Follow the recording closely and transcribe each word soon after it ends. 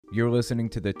You're listening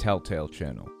to the Telltale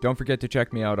Channel. Don't forget to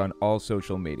check me out on all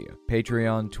social media: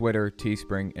 Patreon, Twitter,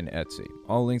 Teespring, and Etsy.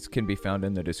 All links can be found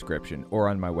in the description or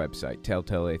on my website,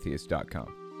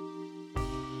 telltaleatheist.com.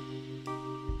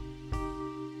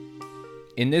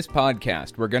 In this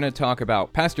podcast, we're going to talk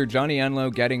about Pastor Johnny Enlow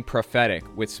getting prophetic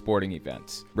with sporting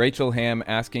events, Rachel Ham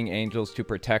asking angels to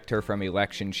protect her from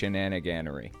election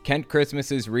shenaniganery, Kent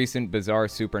Christmas's recent bizarre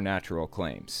supernatural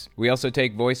claims. We also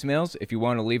take voicemails. If you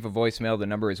want to leave a voicemail, the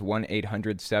number is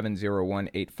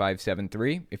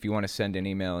 1-800-701-8573. If you want to send an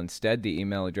email instead, the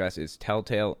email address is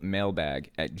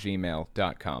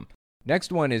telltalemailbag@gmail.com.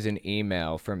 Next one is an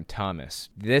email from Thomas.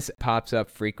 This pops up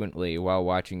frequently while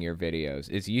watching your videos.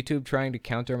 Is YouTube trying to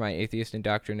counter my atheist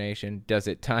indoctrination? Does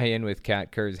it tie in with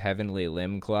Kat Kerr's heavenly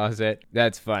limb closet?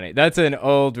 That's funny. That's an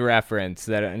old reference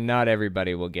that not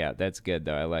everybody will get. That's good,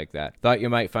 though. I like that. Thought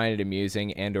you might find it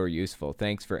amusing and or useful.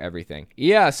 Thanks for everything.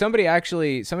 Yeah, somebody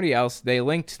else, they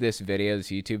linked this video, this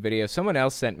YouTube video. Someone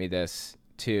else sent me this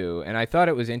too, and I thought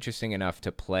it was interesting enough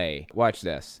to play. Watch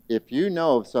this. If you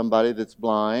know of somebody that's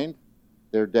blind,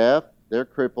 they're deaf, they're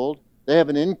crippled, they have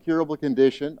an incurable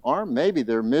condition, or maybe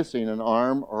they're missing an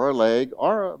arm or a leg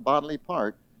or a bodily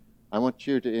part, I want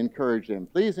you to encourage them.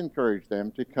 Please encourage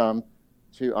them to come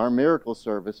to our miracle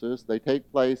services. They take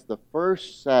place the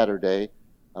first Saturday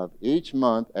of each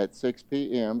month at 6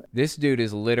 p.m. This dude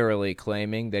is literally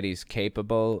claiming that he's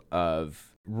capable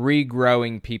of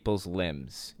regrowing people's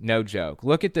limbs. No joke.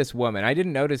 Look at this woman. I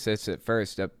didn't notice this at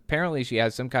first. Apparently she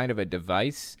has some kind of a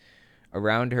device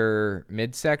around her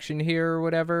midsection here or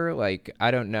whatever, like,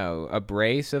 I don't know, a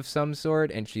brace of some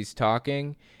sort, and she's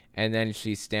talking, and then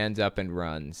she stands up and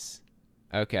runs.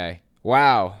 Okay.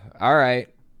 Wow. All right.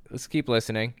 Let's keep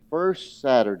listening. First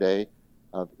Saturday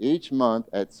of each month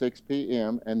at 6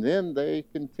 p.m., and then they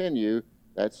continue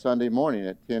that Sunday morning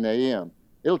at 10 a.m.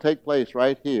 It'll take place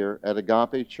right here at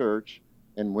Agape Church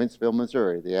in Wentzville,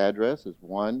 Missouri. The address is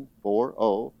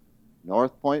 140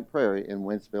 North Point Prairie in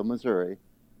Wentzville, Missouri.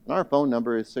 And our phone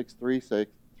number is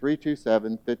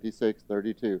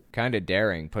 636-327-5632. Kind of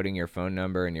daring, putting your phone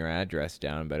number and your address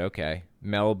down, but okay.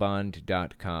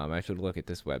 Melbond.com. I should look at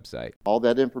this website. All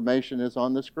that information is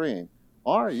on the screen.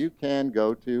 Or you can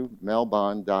go to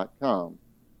melbond.com.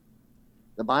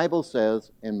 The Bible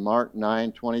says in Mark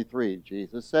 9:23,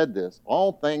 Jesus said this,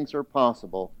 all things are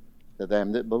possible to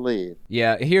them that believe.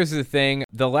 Yeah, here's the thing.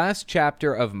 The last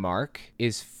chapter of Mark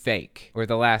is fake, or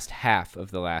the last half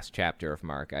of the last chapter of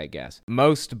Mark, I guess.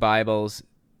 Most Bibles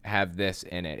have this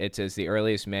in it. It says the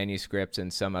earliest manuscripts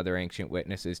and some other ancient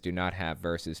witnesses do not have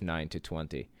verses 9 to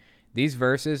 20. These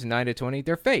verses, 9 to 20,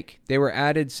 they're fake. They were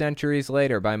added centuries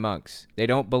later by monks. They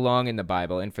don't belong in the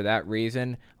Bible, and for that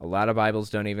reason, a lot of Bibles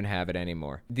don't even have it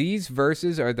anymore. These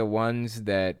verses are the ones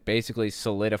that basically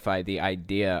solidify the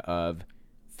idea of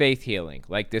faith healing,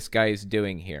 like this guy is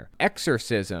doing here.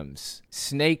 Exorcisms,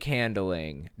 snake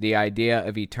handling, the idea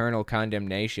of eternal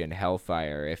condemnation,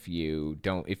 hellfire if you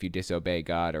disobey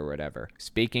God or whatever.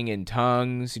 Speaking in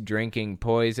tongues, drinking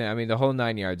poison, I mean the whole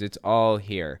 9 yards, it's all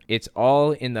here. It's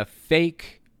all in the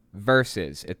fake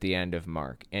verses at the end of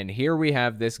Mark. And here we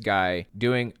have this guy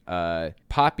doing a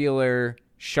popular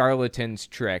charlatan's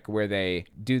trick where they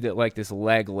do that, like this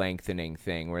leg lengthening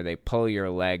thing where they pull your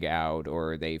leg out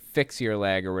or they fix your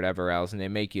leg or whatever else, and they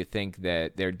make you think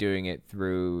that they're doing it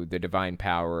through the divine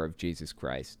power of Jesus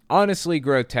Christ. Honestly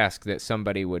grotesque that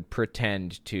somebody would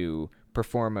pretend to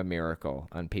perform a miracle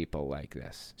on people like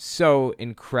this. So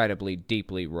incredibly,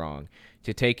 deeply wrong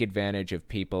to take advantage of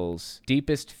people's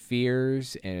deepest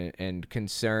fears and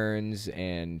concerns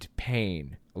and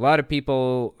pain. A lot of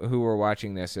people who are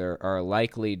watching this are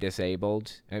likely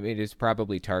disabled. I mean, it's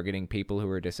probably targeting people who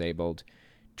are disabled,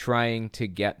 trying to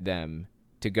get them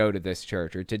to go to this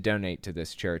church or to donate to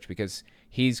this church because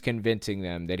he's convincing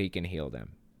them that he can heal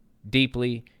them.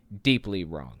 Deeply, deeply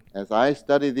wrong. As I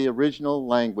study the original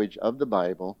language of the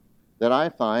Bible, that I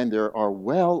find there are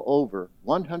well over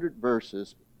 100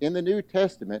 verses in the New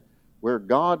Testament where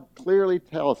God clearly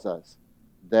tells us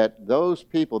that those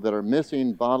people that are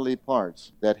missing bodily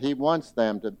parts, that he wants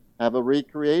them to have a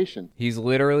recreation. He's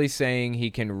literally saying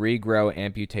he can regrow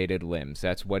amputated limbs.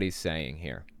 That's what he's saying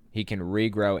here. He can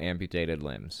regrow amputated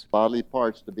limbs. Bodily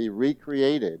parts to be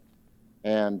recreated.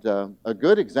 And a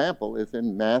good example is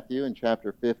in Matthew in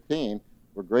chapter 15,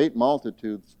 where great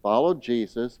multitudes followed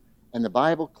Jesus, and the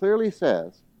Bible clearly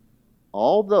says,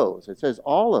 all those, it says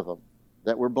all of them,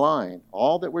 that were blind,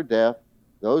 all that were deaf,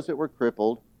 those that were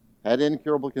crippled, had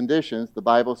incurable conditions, the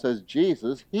Bible says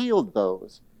Jesus healed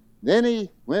those. Then he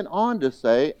went on to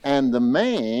say, and the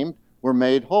maimed were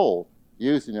made whole,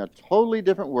 using a totally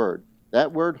different word.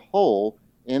 That word whole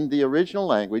in the original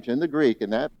language, in the Greek,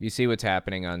 and that You see what's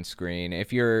happening on screen.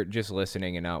 If you're just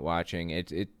listening and not watching,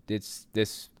 it's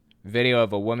this video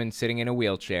of a woman sitting in a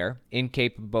wheelchair,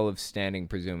 incapable of standing,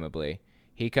 presumably.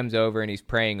 He comes over and he's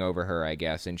praying over her, I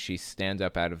guess, and she stands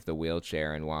up out of the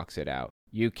wheelchair and walks it out.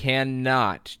 You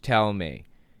cannot tell me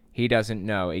he doesn't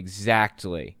know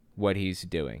exactly what he's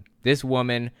doing. This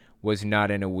woman was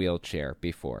not in a wheelchair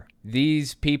before.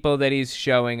 These people that he's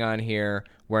showing on here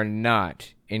were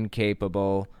not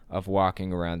incapable of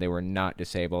walking around. They were not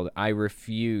disabled. I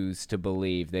refuse to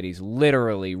believe that he's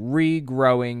literally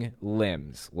regrowing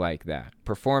limbs like that.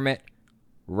 Perform it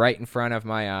right in front of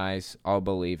my eyes, I'll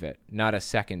believe it. Not a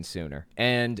second sooner.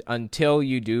 And until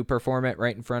you do perform it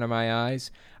right in front of my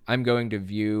eyes, I'm going to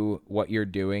view what you're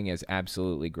doing as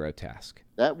absolutely grotesque.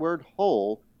 that word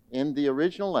whole in the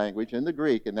original language, in the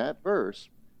Greek, in that verse,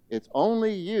 it's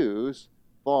only used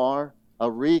for a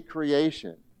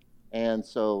recreation. And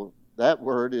so that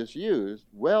word is used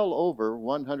well over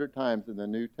 100 times in the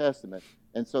New Testament.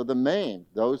 And so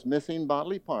those missing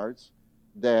bodily parts,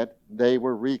 that they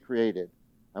were recreated.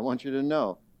 I want you to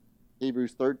know,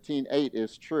 Hebrews 13:8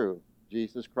 is true.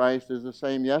 Jesus Christ is the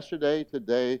same yesterday,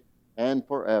 today, and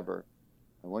forever.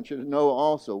 I want you to know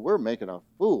also, we're making a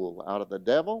fool out of the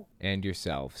devil. And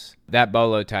yourselves. That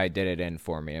bolo tie did it in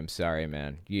for me. I'm sorry,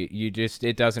 man. You just,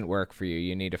 it doesn't work for you.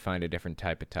 You need to find a different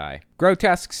type of tie.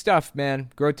 Grotesque stuff,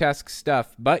 man. Grotesque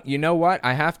stuff. But you know what?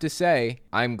 I have to say,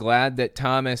 I'm glad that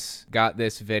Thomas got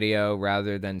this video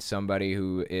rather than somebody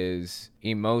who is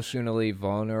emotionally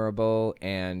vulnerable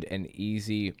and an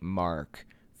easy mark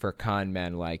for con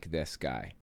men like this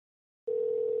guy.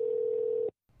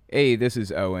 Hey, this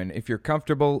is Owen. If you're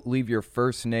comfortable, leave your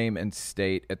first name and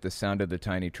state at the sound of the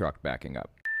tiny truck backing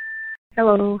up.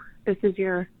 Hello, this is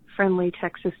your friendly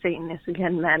Texas Satanist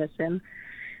again, Madison.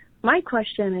 My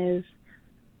question is,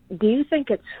 do you think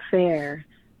it's fair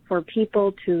for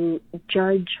people to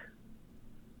judge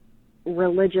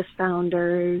religious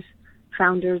founders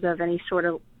of any sort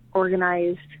of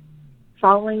organized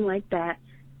following like that,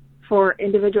 for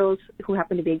individuals who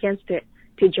happen to be against it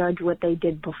to judge what they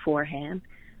did beforehand?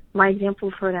 My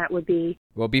example for that would be...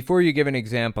 Well, before you give an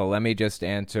example, let me just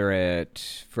answer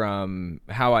it from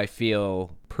how I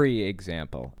feel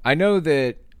pre-example. I know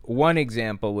that one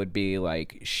example would be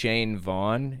like Shane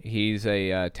Vaughn. He's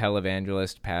a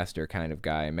televangelist, pastor kind of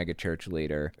guy, a megachurch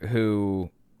leader,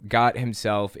 who got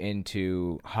himself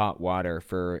into hot water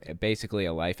for basically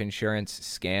a life insurance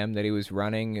scam that he was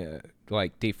running,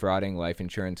 like defrauding life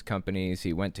insurance companies.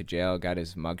 He went to jail, got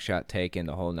his mugshot taken,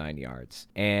 the whole 9 yards.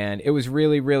 And it was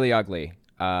really, really ugly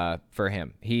for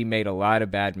him. He made a lot of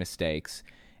bad mistakes.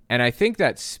 And I think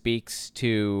that speaks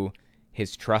to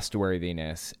his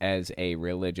trustworthiness as a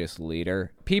religious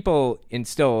leader. People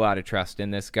instill a lot of trust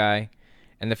in this guy.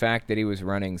 And the fact that he was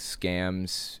running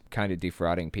scams, kind of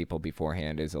defrauding people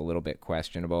beforehand, is a little bit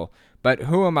questionable. But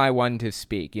who am I one to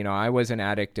speak? You know, I was an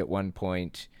addict at one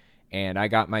point, and I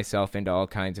got myself into all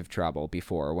kinds of trouble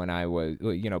before when I was,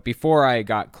 before I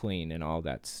got clean and all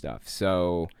that stuff.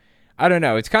 So, I don't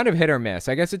know. It's kind of hit or miss.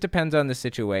 I guess it depends on the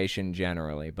situation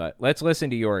generally. But let's listen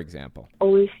to your example.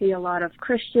 Always see a lot of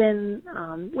Christian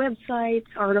websites,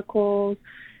 articles,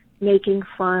 making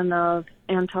fun of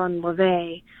Anton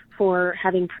LaVey for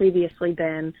having previously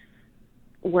been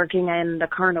working in the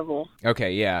carnival.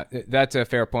 Okay, yeah, that's a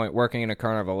fair point, working in a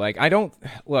carnival. Like,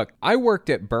 I worked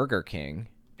at Burger King,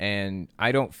 and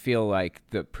I don't feel like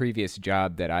the previous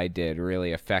job that I did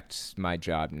really affects my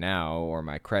job now or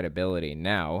my credibility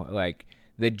now. Like,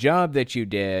 the job that you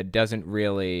did doesn't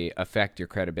really affect your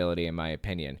credibility, in my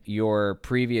opinion. Your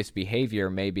previous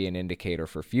behavior may be an indicator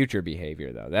for future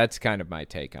behavior, though. That's kind of my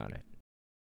take on it.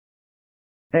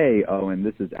 Hey, Owen,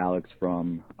 this is Alex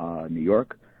from New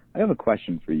York. I have a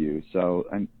question for you. So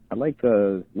I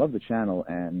love the channel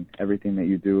and everything that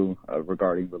you do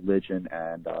regarding religion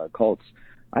and cults.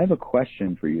 I have a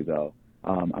question for you, though.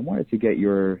 I wanted to get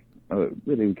your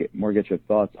get your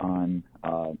thoughts on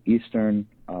Eastern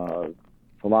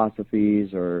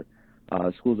philosophies or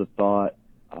schools of thought,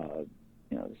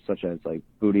 such as like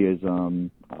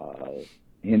Buddhism,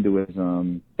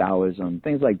 Hinduism, Taoism,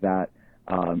 things like that.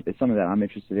 It's something that I'm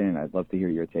interested in. I'd love to hear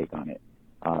your take on it.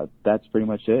 That's pretty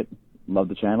much it. Love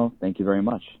the channel. Thank you very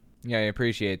much. Yeah, I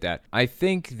appreciate that. I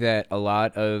think that a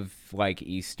lot of like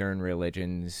Eastern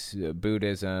religions,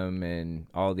 Buddhism and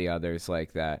all the others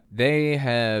like that, they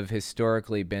have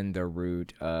historically been the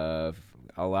root of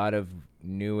a lot of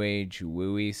New Age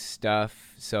wooey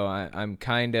stuff. So I'm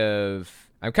kind of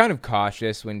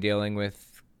cautious when dealing with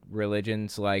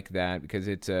religions like that, because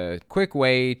it's a quick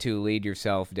way to lead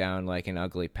yourself down like an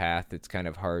ugly path that's kind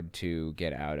of hard to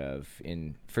get out of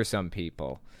for some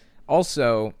people.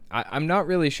 Also, I'm not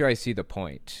really sure I see the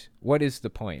point. What is the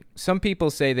point? Some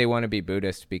people say they want to be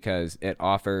Buddhist because it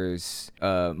offers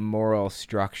a moral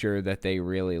structure that they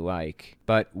really like.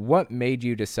 But what made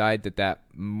you decide that that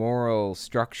moral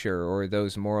structure or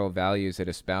those moral values it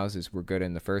espouses were good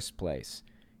in the first place?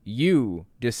 You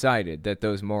decided that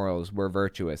those morals were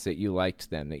virtuous, that you liked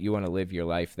them, that you want to live your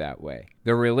life that way.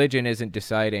 The religion isn't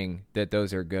deciding that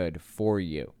those are good for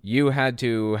you. You had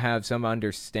to have some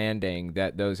understanding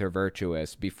that those are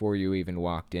virtuous before you even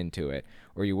walked into it,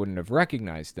 or you wouldn't have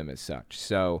recognized them as such.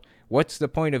 So what's the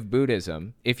point of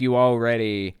Buddhism if you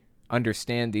already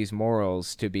understand these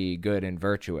morals to be good and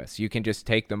virtuous? You can just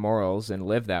take the morals and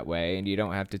live that way, and you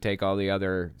don't have to take all the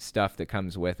other stuff that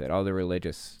comes with it, all the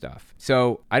religious stuff.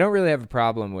 So I don't really have a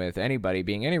problem with anybody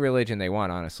being any religion they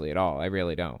want, honestly, at all. I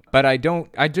really don't. But I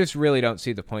just really don't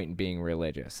see the point in being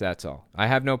religious. That's all. I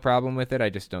have no problem with it. I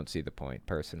just don't see the point,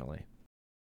 personally.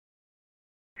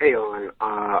 Hey, Owen.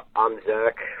 I'm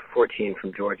Zach, 14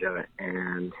 from Georgia,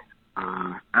 and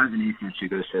as an atheist who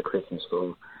goes to a Christian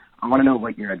school, I want to know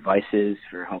what your advice is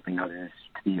for helping others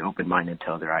to be open-minded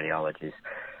to other ideologies.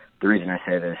 The reason I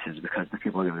say this is because the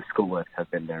people I go to school with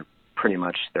have been there pretty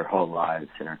much their whole lives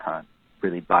and are taught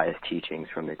really biased teachings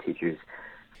from their teachers.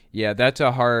 Yeah, that's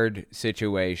a hard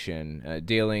situation,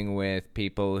 dealing with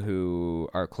people who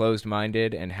are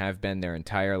closed-minded and have been their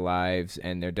entire lives,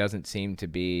 and there doesn't seem to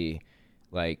be,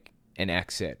 like, an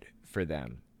exit for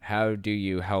them. How do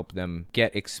you help them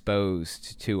get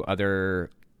exposed to other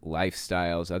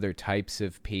lifestyles, other types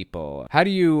of people? How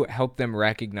do you help them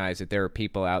recognize that there are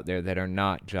people out there that are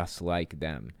not just like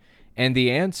them? And the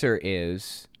answer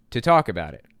is to talk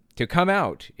about it, to come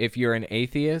out. If you're an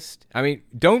atheist, I mean,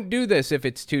 don't do this if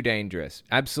it's too dangerous.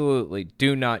 Absolutely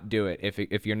do not do it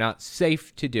if you're not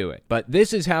safe to do it. But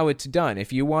this is how it's done.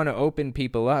 If you want to open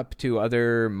people up to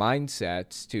other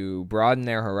mindsets, to broaden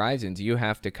their horizons, you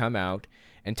have to come out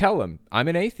and tell them, I'm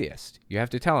an atheist. You have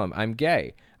to tell them, I'm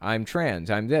gay, I'm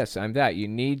trans, I'm this, I'm that. You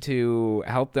need to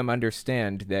help them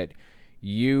understand that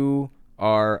you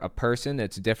are a person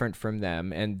that's different from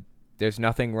them, and there's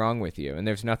nothing wrong with you, and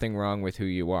there's nothing wrong with who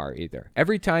you are either.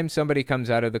 Every time somebody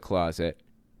comes out of the closet,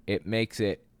 it makes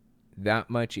it that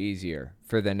much easier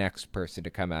for the next person to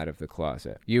come out of the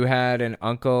closet. You had an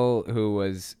uncle who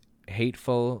was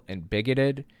hateful and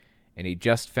bigoted, and he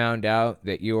just found out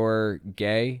that you're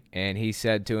gay, and he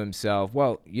said to himself,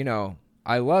 well, you know,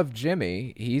 I love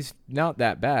Jimmy. He's not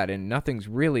that bad, and nothing's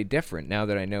really different now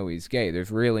that I know he's gay.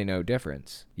 There's really no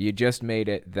difference. You just made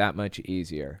it that much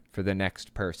easier for the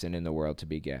next person in the world to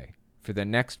be gay. For the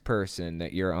next person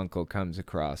that your uncle comes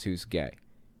across who's gay.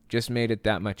 Just made it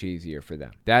that much easier for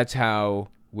them. That's how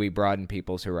we broaden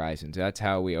people's horizons. That's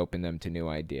how we open them to new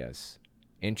ideas.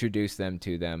 Introduce them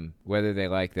to them, whether they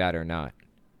like that or not.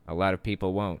 A lot of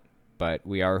people won't. But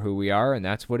we are who we are, and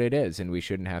that's what it is, and we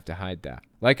shouldn't have to hide that.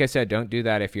 Like I said, don't do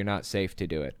that if you're not safe to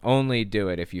do it. Only do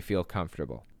it if you feel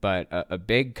comfortable. But a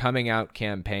big coming out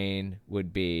campaign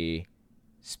would be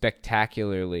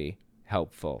spectacularly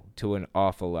helpful to an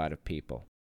awful lot of people.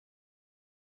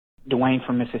 Dwayne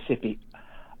from Mississippi.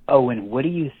 Owen, what do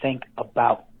you think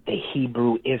about the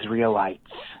Hebrew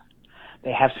Israelites?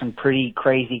 They have some pretty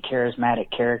crazy charismatic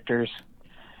characters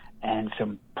and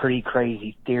some pretty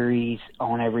crazy theories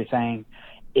on everything.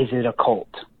 Is it a cult?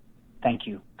 Thank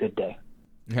you. Good day.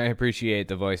 I appreciate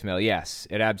the voicemail. Yes,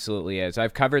 it absolutely is.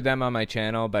 I've covered them on my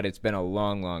channel, but it's been a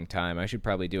long, long time. I should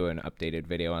probably do an updated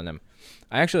video on them.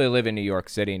 I actually live in New York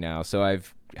City now, so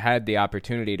I've had the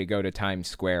opportunity to go to Times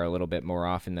Square a little bit more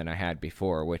often than I had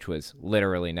before, which was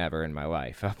literally never in my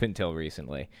life up until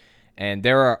recently. And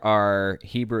there are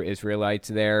Hebrew Israelites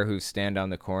there who stand on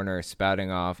the corner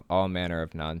spouting off all manner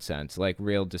of nonsense, like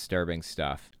real disturbing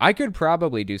stuff. I could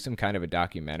probably do some kind of a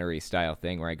documentary style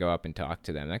thing where I go up and talk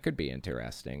to them. That could be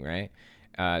interesting, right?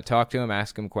 Talk to them,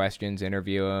 ask them questions,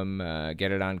 interview them,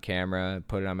 get it on camera,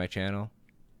 put it on my channel.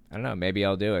 I don't know. Maybe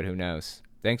I'll do it. Who knows?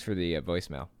 Thanks for the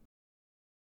voicemail.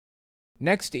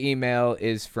 Next email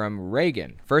is from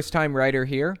Reagan. First-time writer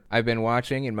here. I've been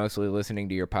watching and mostly listening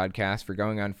to your podcast for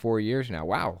going on 4 years now.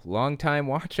 Wow, long-time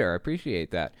watcher. I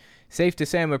appreciate that. Safe to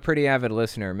say I'm a pretty avid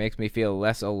listener. Makes me feel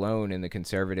less alone in the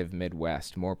conservative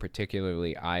Midwest, more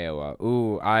particularly Iowa.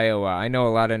 Ooh, Iowa. I know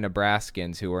a lot of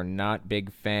Nebraskans who are not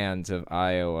big fans of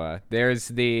Iowa. There's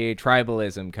the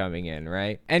tribalism coming in,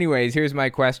 right? Anyways, here's my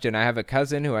question. I have a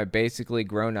cousin who I've basically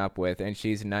grown up with, and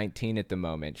she's 19 at the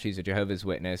moment. She's a Jehovah's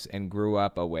Witness and grew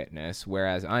up a witness,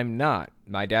 whereas I'm not.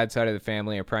 My dad's side of the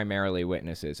family are primarily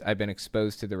witnesses. I've been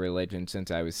exposed to the religion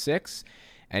since I was 6.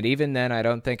 And even then, I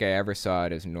don't think I ever saw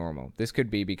it as normal. This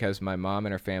could be because my mom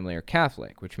and her family are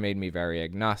Catholic, which made me very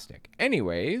agnostic.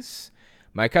 Anyways,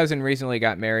 My cousin recently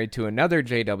got married to another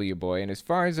JW boy, and as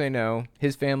far as I know,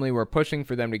 his family were pushing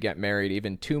for them to get married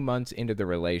even 2 months into the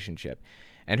relationship.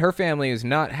 And her family is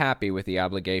not happy with the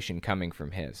obligation coming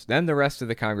from his. Then the rest of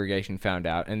the congregation found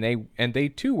out, and they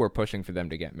too were pushing for them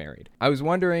to get married. I was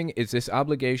wondering, is this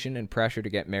obligation and pressure to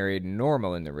get married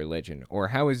normal in the religion, or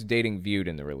how is dating viewed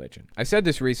in the religion? I said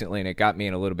this recently, and it got me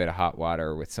in a little bit of hot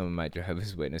water with some of my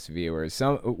Jehovah's Witness viewers.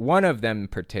 One of them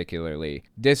particularly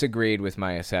disagreed with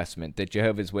my assessment that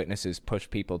Jehovah's Witnesses push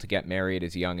people to get married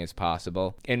as young as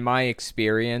possible. In my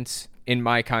experience, in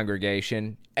my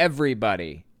congregation,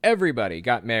 everybody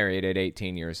got married at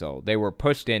 18 years old. They were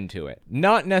pushed into it.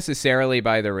 Not necessarily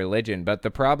by the religion, but the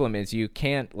problem is you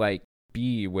can't,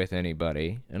 be with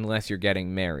anybody unless you're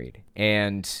getting married.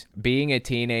 And being a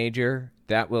teenager,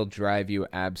 that will drive you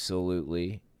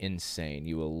absolutely insane.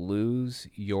 You will lose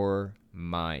your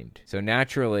mind. So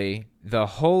naturally, the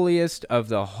holiest of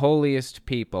the holiest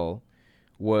people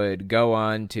would go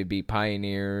on to be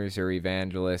pioneers or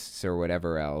evangelists or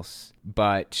whatever else.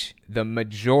 But the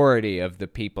majority of the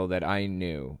people that I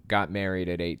knew got married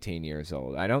at 18 years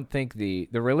old. I don't think the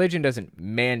religion doesn't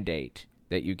mandate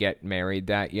that you get married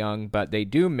that young, but they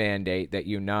do mandate that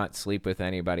you not sleep with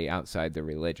anybody outside the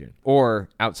religion or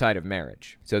outside of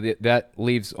marriage. So that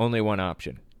leaves only one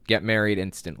option. Get married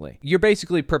instantly. You're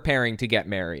basically preparing to get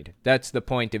married. That's the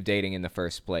point of dating in the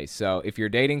first place. So if you're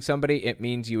dating somebody, it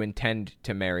means you intend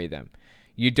to marry them.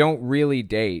 You don't really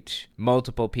date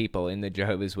multiple people in the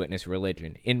Jehovah's Witness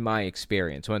religion, in my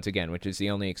experience, once again, which is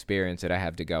the only experience that I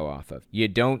have to go off of. You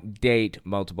don't date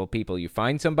multiple people. You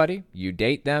find somebody, you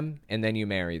date them, and then you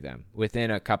marry them within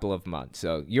a couple of months.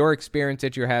 So your experience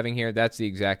that you're having here, that's the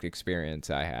exact experience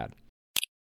I had.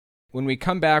 When we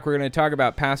come back, we're going to talk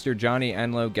about Pastor Johnny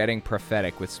Enlow getting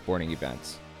prophetic with sporting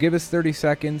events. Give us 30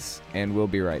 seconds, and we'll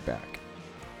be right back.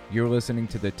 You're listening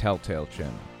to the Telltale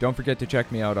Channel. Don't forget to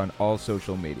check me out on all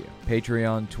social media: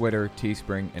 Patreon, Twitter,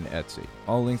 Teespring, and Etsy.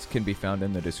 All links can be found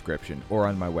in the description or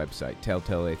on my website,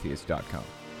 telltaleatheist.com.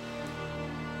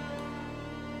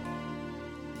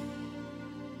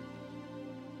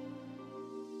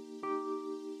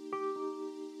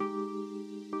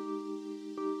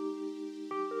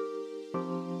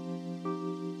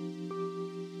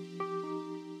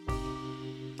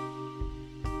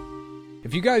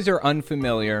 If you guys are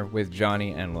unfamiliar with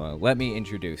Johnny Enlow, let me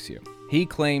introduce you. He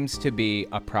claims to be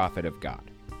a prophet of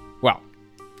God. Well,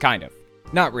 kind of.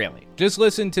 Not really. Just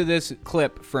listen to this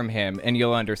clip from him and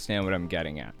you'll understand what I'm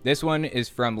getting at. This one is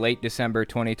from late December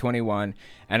 2021,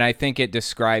 and I think it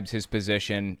describes his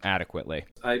position adequately.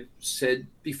 I've said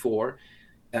before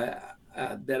that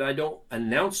I don't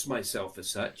announce myself as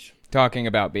such. Talking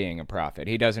about being a prophet.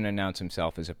 He doesn't announce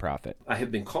himself as a prophet. I have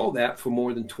been called that for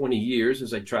more than 20 years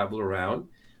as I travel around.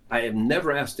 I have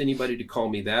never asked anybody to call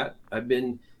me that. I've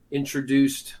been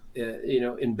introduced,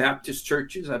 in Baptist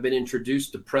churches. I've been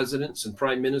introduced to presidents and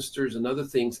prime ministers and other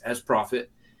things as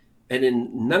prophet. And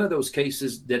in none of those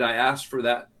cases did I ask for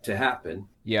that to happen.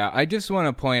 Yeah, I just want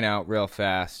to point out real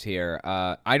fast here.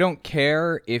 I don't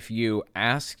care if you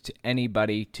asked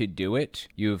anybody to do it.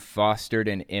 You've fostered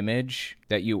an image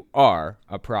that you are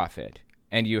a prophet,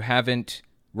 and you haven't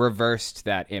reversed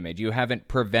that image. You haven't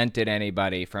prevented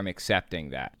anybody from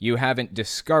accepting that. You haven't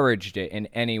discouraged it in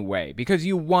any way, because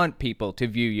you want people to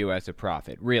view you as a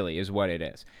prophet, really, is what it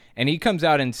is. And he comes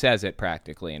out and says it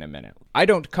practically in a minute. I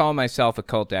don't call myself a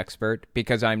cult expert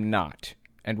because I'm not.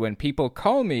 And when people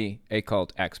call me a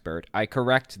cult expert, I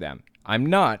correct them. I'm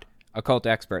not a cult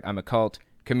expert. I'm a cult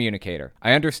communicator.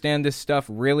 I understand this stuff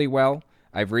really well.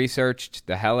 I've researched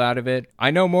the hell out of it. I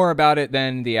know more about it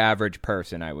than the average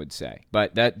person, I would say.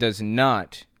 But that does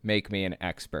not make me an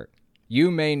expert. You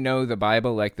may know the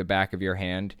Bible like the back of your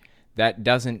hand. That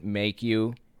doesn't make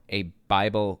you a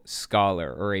Bible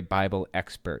scholar or a Bible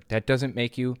expert. That doesn't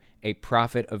make you a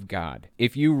prophet of God.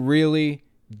 If you really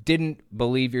didn't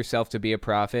believe yourself to be a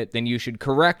prophet, then you should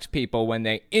correct people when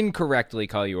they incorrectly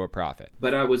call you a prophet.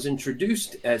 But I was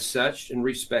introduced as such and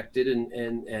respected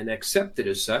and accepted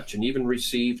as such, and even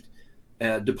received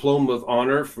a diploma of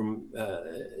honor from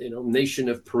nation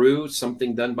of Peru,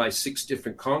 something done by 6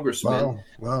 different congressmen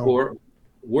for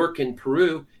work in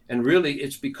Peru. And really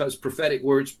it's because prophetic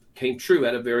words came true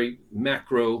at a very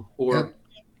macro or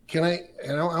I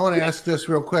want to ask this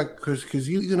real quick because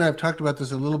you and I have talked about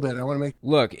this a little bit. I want to make...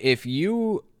 Look, if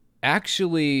you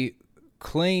actually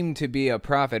claim to be a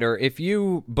prophet, or if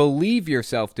you believe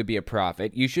yourself to be a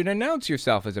prophet, you should announce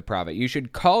yourself as a prophet. You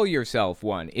should call yourself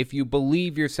one if you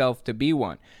believe yourself to be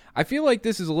one. I feel like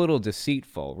this is a little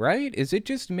deceitful, right? Is it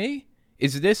just me?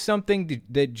 Is this something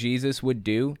that Jesus would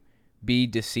do? Be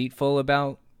deceitful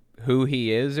about who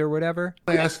he is or whatever?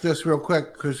 I want to ask this real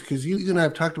quick because you and I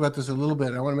have talked about this a little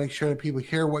bit. I want to make sure that people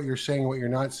hear what you're saying and what you're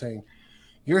not saying.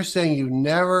 You're saying you've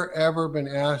never ever been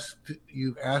asked.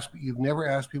 You've never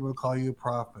asked people to call you a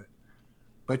prophet,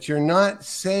 but you're not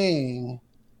saying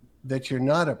that you're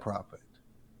not a prophet.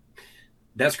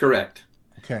 That's correct.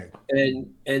 Okay.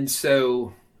 And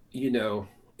so,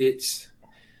 it's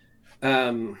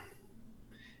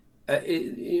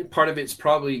part of it's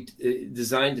probably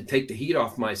designed to take the heat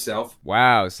off myself.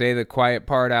 Wow, say the quiet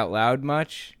part out loud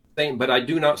much? But I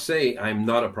do not say I'm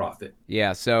not a prophet.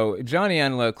 Yeah, so Johnny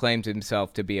Enlow claims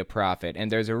himself to be a prophet,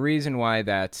 and there's a reason why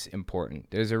that's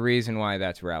important. There's a reason why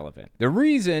that's relevant. The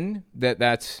reason that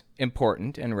that's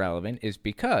important and relevant is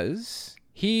because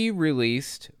he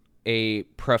released a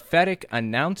prophetic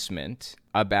announcement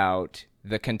about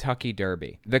the Kentucky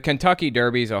Derby. The Kentucky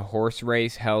Derby is a horse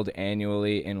race held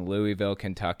annually in Louisville,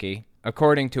 Kentucky.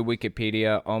 According to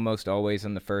Wikipedia, almost always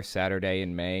on the first Saturday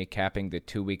in May, capping the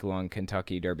 2-week-long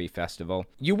Kentucky Derby Festival.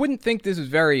 You wouldn't think this is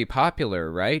very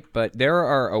popular, right? But there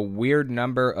are a weird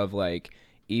number of,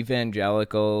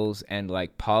 evangelicals and,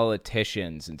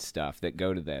 politicians and stuff that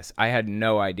go to this. I had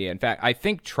no idea. In fact, I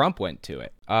think Trump went to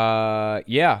it.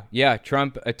 Yeah,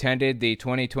 Trump attended the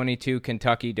 2022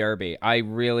 Kentucky Derby. I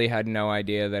really had no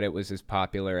idea that it was as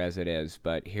popular as it is,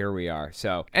 but here we are.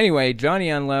 So, anyway, Johnny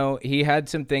Enlow, he had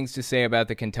some things to say about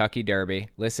the Kentucky Derby.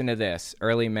 Listen to this,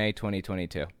 early May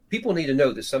 2022. People need to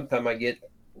know that sometimes I get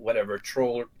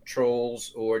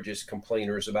trolls or just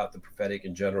complainers about the prophetic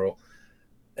in general.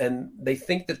 And they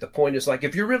think that the point is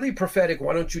if you're really prophetic,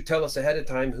 why don't you tell us ahead of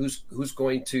time who's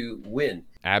going to win?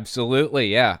 Absolutely,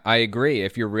 yeah, I agree.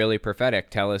 If you're really prophetic,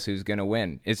 tell us who's going to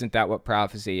win. Isn't that what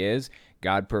prophecy is?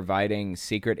 God providing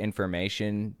secret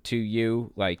information to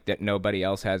you, that nobody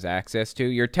else has access to?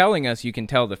 You're telling us you can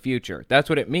tell the future. That's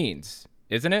what it means,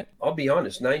 isn't it? I'll be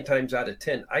honest, 9 times out of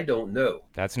 10, I don't know.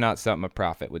 That's not something a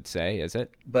prophet would say, is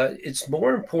it? But it's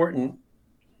more important,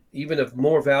 even of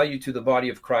more value to the body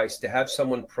of Christ, to have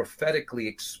someone prophetically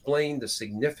explain the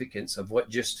significance of what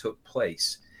just took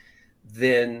place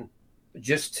than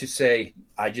just to say,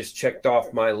 I just checked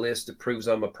off my list. It proves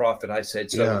I'm a prophet. I said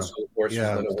so and so forth.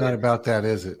 Yeah, it's not about that,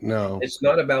 is it? No. It's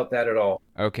not about that at all.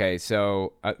 Okay,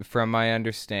 so from my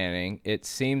understanding, it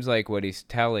seems like what he's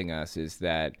telling us is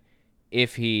that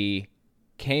if he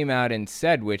came out and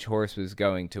said which horse was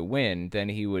going to win, then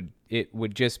it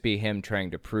would just be him trying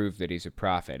to prove that he's a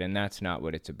prophet, and that's not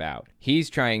what it's about. He's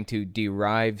trying to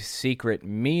derive secret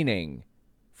meaning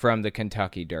from the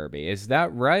Kentucky Derby. Is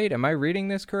that right? Am I reading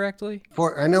this correctly?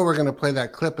 I know we're going to play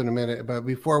that clip in a minute, but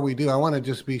before we do, I want to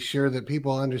just be sure that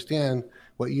people understand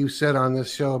what you said on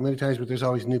this show many times, but there's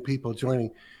always new people joining,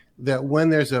 that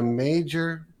when there's a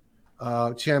major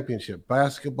championship,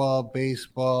 basketball,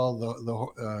 baseball,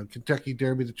 the Kentucky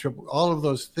Derby, the Triple, all of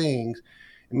those things,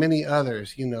 and many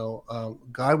others,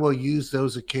 God will use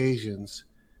those occasions.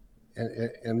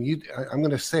 And I'm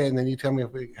going to say it, and then you tell me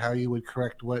how you would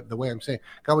correct the way I'm saying.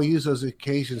 God will use those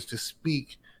occasions to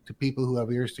speak to people who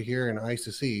have ears to hear and eyes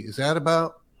to see. Is that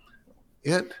about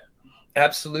it?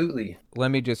 Absolutely. Let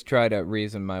me just try to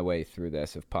reason my way through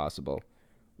this if possible.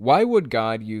 Why would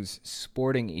God use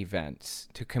sporting events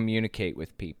to communicate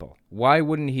with people? Why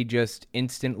wouldn't he just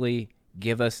instantly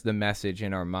give us the message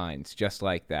in our minds just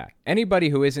like that? Anybody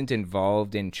who isn't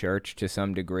involved in church to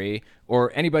some degree,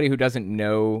 or anybody who doesn't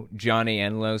know Johnny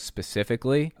Enlow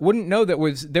specifically, wouldn't know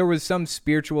that there was some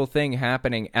spiritual thing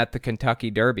happening at the Kentucky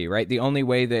Derby, right? The only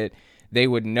way that they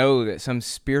would know that some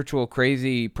spiritual,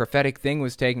 crazy, prophetic thing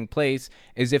was taking place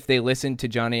is if they listened to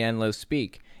Johnny Enlow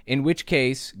speak. In which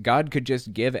case, God could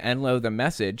just give Enlow the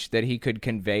message that he could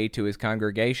convey to his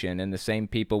congregation, and the same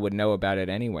people would know about it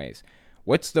anyways.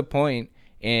 What's the point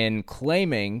in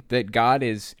claiming that God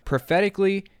is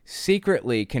prophetically,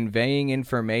 secretly conveying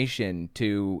information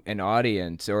to an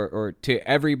audience or to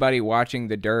everybody watching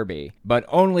the Derby, but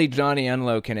only Johnny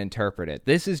Enlow can interpret it?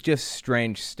 This is just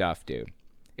strange stuff, dude.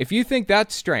 If you think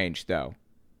that's strange, though,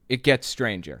 it gets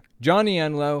stranger. Johnny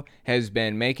Enlow has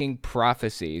been making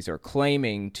prophecies or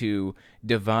claiming to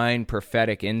divine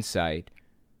prophetic insight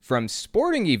from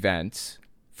sporting events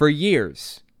for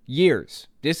years.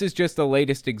 This is just the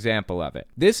latest example of it.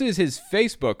 This is his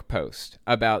Facebook post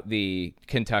about the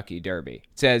Kentucky Derby.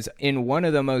 It says, in one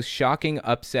of the most shocking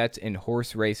upsets in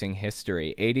horse racing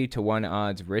history, 80-1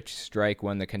 odds, Rich Strike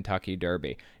won the Kentucky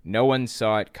Derby. No one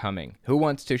saw it coming. Who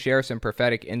wants to share some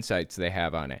prophetic insights they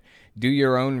have on it? Do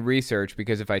your own research,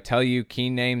 because if I tell you key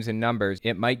names and numbers,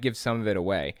 it might give some of it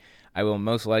away. I will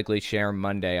most likely share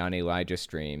Monday on Elijah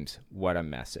Streams. What a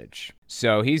message.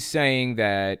 So he's saying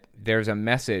that there's a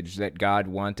message that God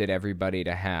wanted everybody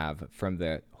to have from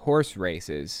the horse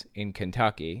races in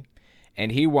Kentucky,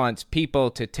 And he wants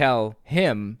people to tell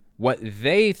him what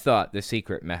they thought the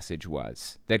secret message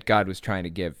was that God was trying to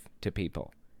give to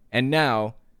people. And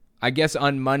now, I guess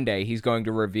on Monday, he's going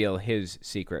to reveal his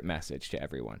secret message to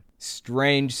everyone.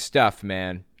 Strange stuff,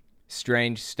 man.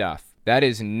 Strange stuff. That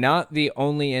is not the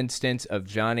only instance of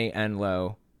Johnny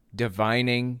Enlow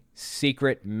divining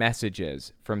secret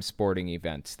messages from sporting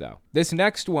events, though. This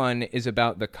next one is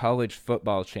about the college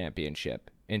football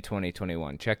championship in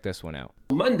 2021. Check this one out.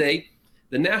 Monday,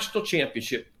 the national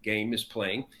championship game is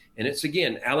playing, and it's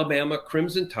again Alabama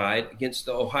Crimson Tide against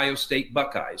the Ohio State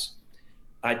Buckeyes.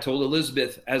 I told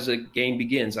Elizabeth as the game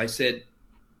begins, I said,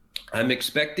 I'm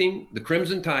expecting the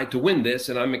Crimson Tide to win this,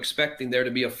 and I'm expecting there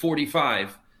to be a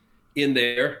 45 in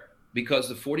there, because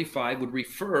the 45 would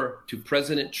refer to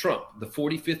President Trump, the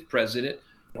 45th president.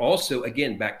 Also,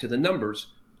 again, back to the numbers,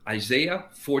 Isaiah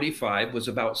 45 was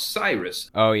about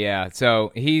Cyrus. Oh, yeah.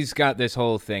 So he's got this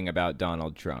whole thing about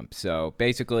Donald Trump. So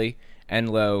basically,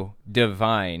 Enlow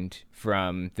divined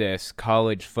from this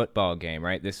college football game,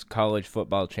 right? This college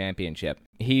football championship.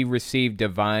 He received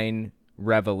divine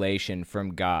revelation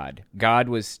from God. God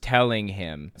was telling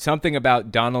him something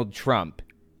about Donald Trump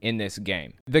in this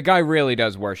game. The guy really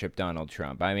does worship Donald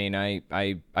Trump. I mean,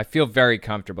 I feel very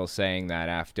comfortable saying that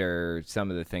after some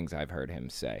of the things I've heard him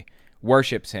say.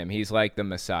 Worships him. He's like the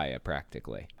Messiah,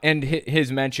 practically. And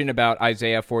his mention about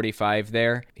Isaiah 45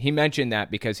 there, he mentioned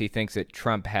that because he thinks that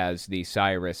Trump has the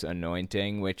Cyrus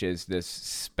anointing, which is this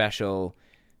special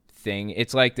thing.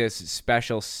 It's like this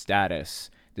special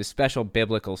status, this special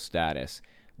biblical status,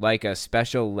 like a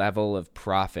special level of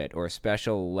prophet or a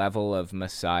special level of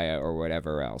Messiah or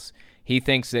whatever else. He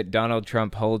thinks that Donald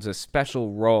Trump holds a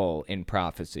special role in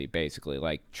prophecy, basically.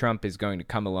 Like Trump is going to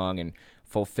come along and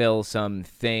fulfill some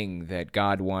thing that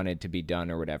God wanted to be done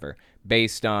or whatever,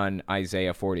 based on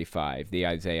Isaiah 45, the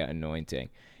Isaiah anointing.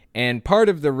 And part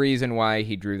of the reason why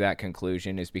he drew that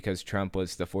conclusion is because Trump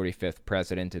was the 45th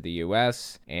president of the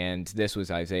U.S., and this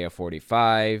was Isaiah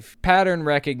 45. Pattern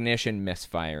recognition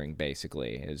misfiring,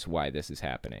 basically, is why this is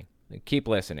happening. Keep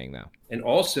listening, though. And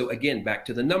also, again, back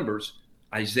to the numbers,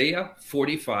 Isaiah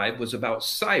 45 was about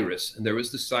Cyrus, and there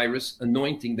was the Cyrus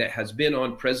anointing that has been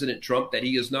on President Trump that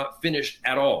he has not finished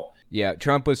at all. Yeah,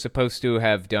 Trump was supposed to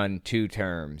have done 2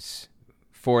 terms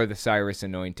for the Cyrus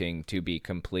anointing to be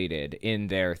completed in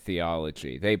their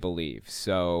theology, they believe.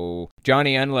 So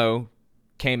Johnny Enlow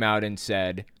came out and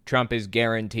said Trump is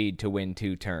guaranteed to win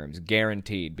 2 terms.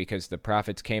 Guaranteed, because the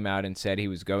prophets came out and said he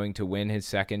was going to win his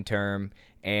second term.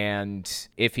 And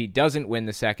if he doesn't win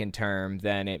the second term,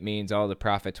 then it means all the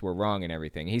prophets were wrong and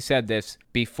everything. He said this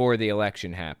before the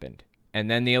election happened. And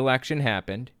then the election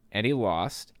happened, and he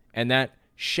lost. And that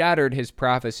shattered his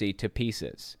prophecy to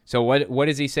pieces. So what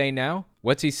does he say now?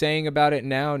 What's he saying about it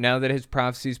now that his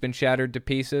prophecy's been shattered to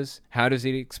pieces? How does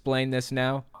he explain this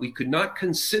now? We could not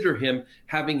consider him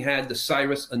having had the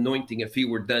Cyrus anointing if he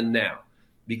were done now,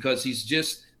 because he's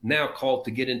just now called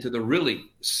to get into the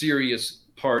really serious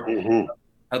part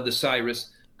of the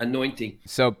Cyrus anointing.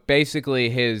 So basically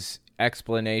his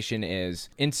explanation is,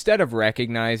 instead of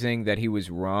recognizing that he was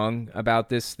wrong about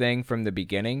this thing from the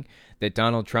beginning, that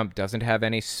Donald Trump doesn't have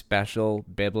any special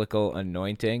biblical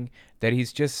anointing, that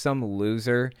he's just some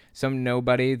loser, some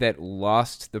nobody that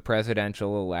lost the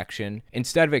presidential election,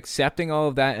 instead of accepting all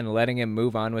of that and letting him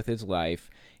move on with his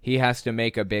life, he has to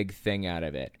make a big thing out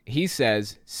of it. He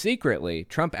says, secretly,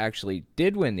 Trump actually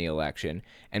did win the election,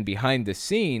 and behind the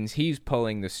scenes, he's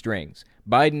pulling the strings.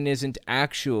 Biden isn't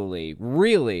actually,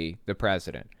 really the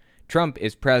president. Trump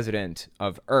is president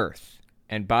of Earth,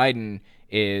 and Biden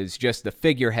is just the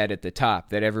figurehead at the top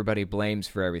that everybody blames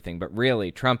for everything, but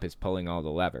really, Trump is pulling all the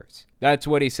levers. That's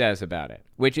what he says about it,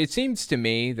 which it seems to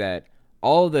me that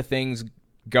all the things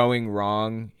going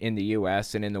wrong in the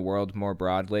U.S. and in the world more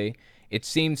broadly, it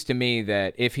seems to me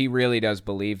that if he really does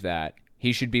believe that,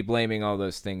 he should be blaming all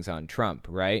those things on Trump,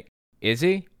 right? Is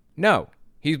he? No.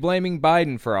 He's blaming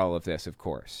Biden for all of this, of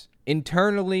course.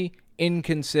 Internally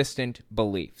inconsistent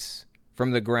beliefs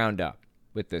from the ground up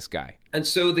with this guy. And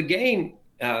so the game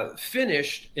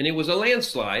finished, and it was a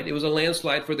landslide. It was a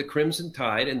landslide for the Crimson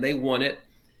Tide, and they won it.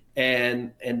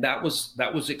 And that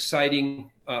was exciting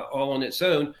all on its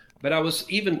own. But I was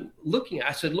even looking,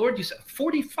 I said, Lord, you said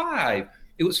 45.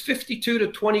 It was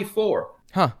 52-24.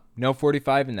 Huh, no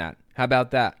 45 in that. How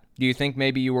about that? Do you think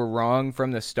maybe you were wrong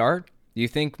from the start? Do you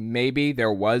think maybe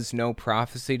there was no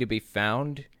prophecy to be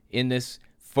found in this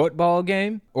football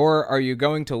game? Or are you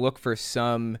going to look for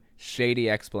some shady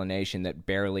explanation that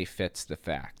barely fits the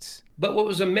facts? But what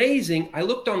was amazing, I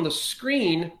looked on the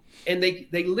screen, and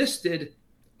they listed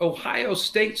Ohio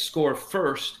State score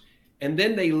first, and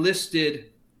then they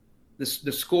listed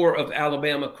the score of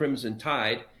Alabama Crimson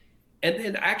Tide. And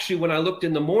then actually, when I looked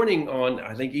in the morning on,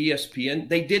 I think, ESPN,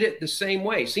 they did it the same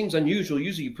way. Seems unusual.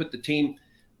 Usually you put the team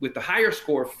with the higher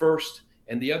score first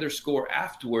and the other score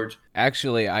afterwards.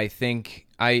 Actually, I think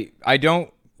I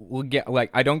don't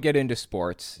get into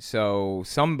sports, so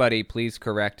somebody please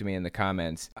correct me in the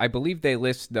comments. I believe they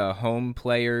list the home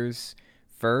players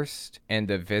first and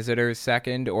the visitors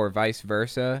second, or vice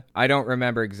versa. I don't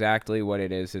remember exactly what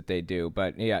it is that they do,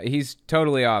 but yeah, he's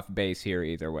totally off base here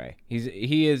either way.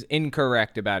 He is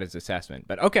incorrect about his assessment.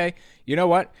 But okay, you know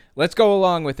what? Let's go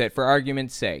along with it for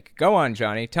argument's sake. Go on,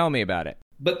 Johnny. Tell me about it.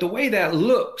 But the way that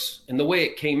looks and the way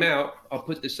it came out, I'll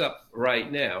put this up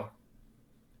right now.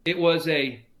 It was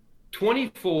a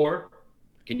 24.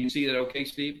 Can you see that okay,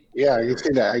 Steve? Yeah, I can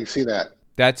see that. I can see that.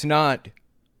 That's not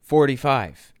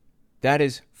 45. That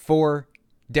is 4-5.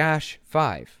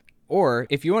 Or,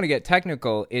 if you want to get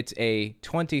technical, it's a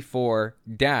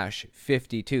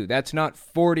 24-52. That's not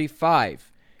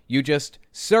 45. You just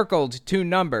circled two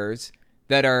numbers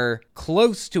that are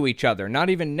close to each other,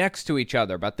 not even next to each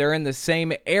other, but they're in the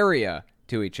same area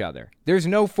to each other. There's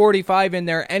no 45 in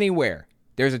there anywhere.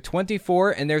 There's a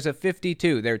 24 and there's a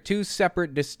 52. They're two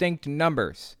separate, distinct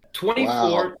numbers. 24,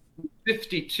 Wow.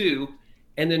 52,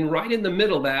 and then right in the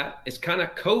middle of that is kind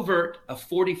of covert a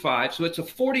 45. So it's a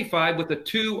 45 with a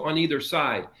 2 on either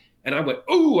side. And I went,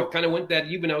 oh, I kind of went that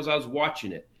even as I was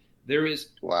watching it. There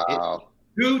is Wow.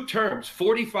 2 terms.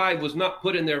 45 was not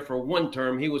put in there for one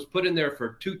term. He was put in there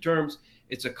for 2 terms.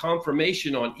 It's a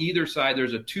confirmation on either side.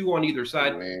 There's a 2 on either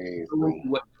side. Amazing.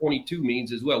 What 22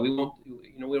 means as well. We don't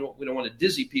want to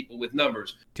dizzy people with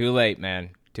numbers. Too late,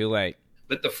 man. Too late.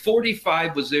 But the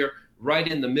 45 was there right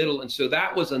in the middle. And so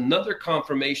that was another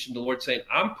confirmation, the Lord saying,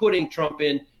 I'm putting Trump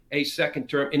in a second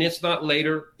term. And it's not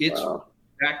later. It's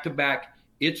back to back.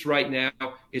 It's right now.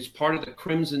 It's part of the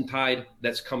Crimson Tide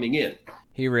that's coming in.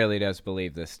 He really does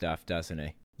believe this stuff, doesn't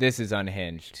he? This is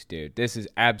unhinged, dude. This is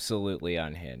absolutely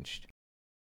unhinged.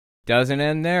 Doesn't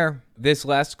end there. This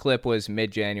last clip was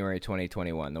mid-January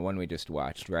 2021, the one we just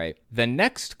watched, right? The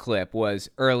next clip was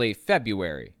early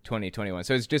February 2021,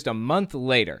 so it's just a month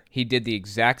later. He did the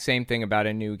exact same thing about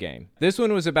a new game. This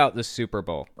one was about the Super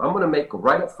Bowl. I'm going to make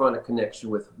right up front a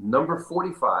connection with number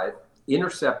 45,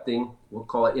 intercepting, we'll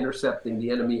call it intercepting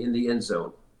the enemy in the end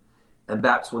zone. And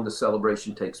that's when the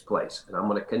celebration takes place. And I'm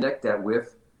going to connect that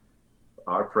with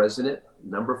our president,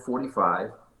 number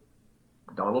 45,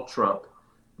 Donald Trump,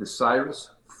 the Cyrus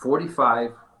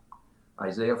 45,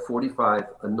 Isaiah 45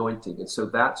 anointing. And so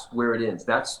that's where it ends.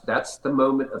 That's the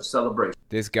moment of celebration.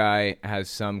 This guy has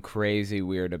some crazy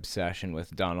weird obsession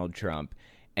with Donald Trump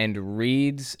and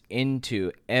reads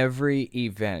into every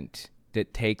event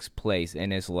that takes place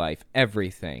in his life,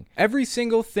 everything. Every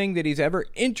single thing that he's ever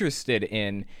interested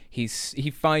in, he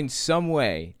finds some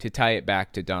way to tie it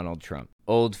back to Donald Trump.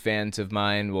 Old fans of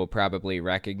mine will probably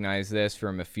recognize this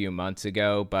from a few months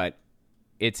ago, but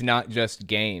it's not just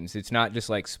games. It's not just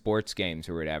like sports games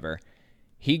or whatever.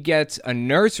 He gets a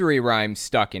nursery rhyme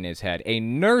stuck in his head, a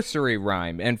nursery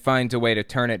rhyme, and finds a way to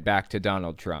turn it back to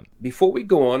Donald Trump. Before we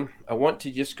go on, I want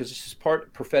to just, because this is part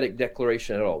of prophetic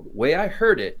declaration at all, the way I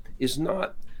heard it is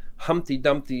not Humpty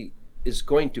Dumpty is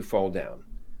going to fall down.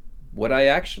 What I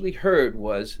actually heard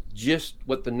was just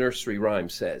what the nursery rhyme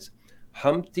says.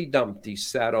 Humpty Dumpty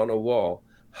sat on a wall.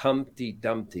 Humpty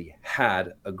Dumpty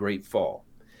had a great fall.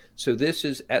 So this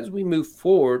is, as we move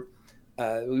forward,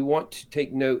 we want to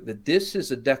take note that this is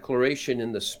a declaration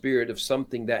in the spirit of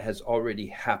something that has already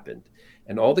happened.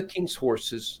 And all the king's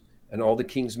horses and all the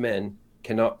king's men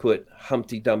cannot put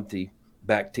Humpty Dumpty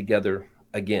back together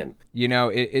again. You know,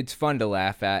 it's fun to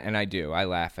laugh at, and I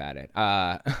laugh at it,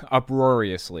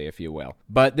 uproariously, if you will.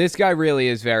 But this guy really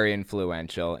is very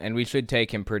influential, and we should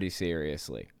take him pretty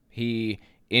seriously. He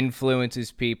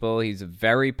influences people. He's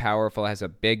very powerful, has a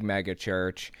big mega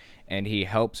church, and he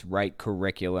helps write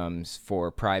curriculums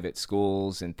for private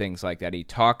schools and things like that. He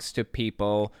talks to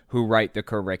people who write the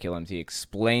curriculums. He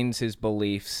explains his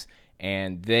beliefs,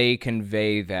 and they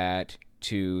convey that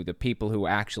to the people who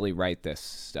actually write this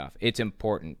stuff. It's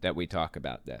important that we talk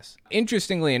about this.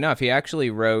 Interestingly enough, he actually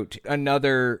wrote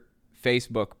another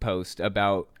Facebook post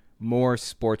about more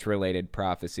sports-related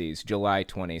prophecies, July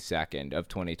 22nd of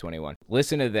 2021.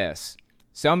 Listen to this.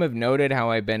 Some have noted how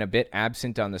I've been a bit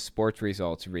absent on the sports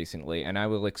results recently, and I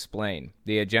will explain.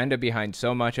 The agenda behind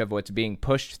so much of what's being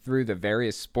pushed through the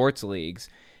various sports leagues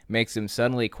makes them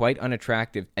suddenly quite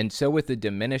unattractive, and so with the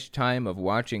diminished time of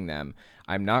watching them,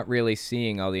 I'm not really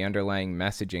seeing all the underlying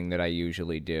messaging that I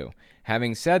usually do.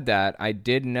 Having said that, I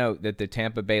did note that the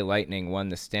Tampa Bay Lightning won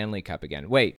the Stanley Cup again.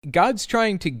 Wait, God's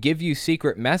trying to give you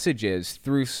secret messages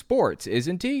through sports,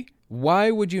 isn't he?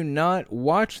 Why would you not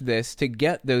watch this to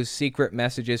get those secret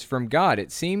messages from God?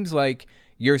 It seems like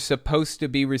you're supposed to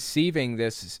be receiving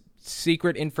this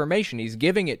secret information. He's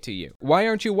giving it to you. Why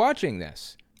aren't you watching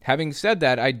this? Having said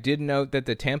that, I did note that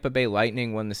the Tampa Bay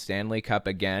Lightning won the Stanley Cup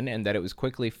again, and that it was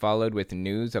quickly followed with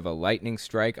news of a lightning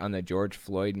strike on the George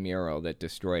Floyd mural that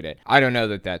destroyed it. I don't know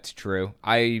that that's true.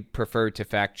 I prefer to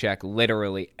fact check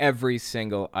literally every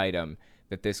single item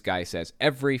that this guy says,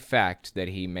 every fact that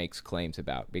he makes claims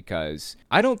about, because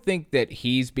I don't think that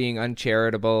he's being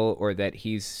uncharitable or that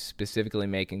he's specifically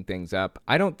making things up.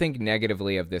 I don't think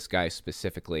negatively of this guy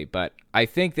specifically, but I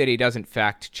think that he doesn't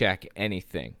fact check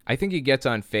anything. I think he gets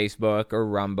on Facebook or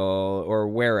Rumble or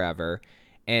wherever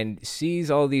and sees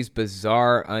all these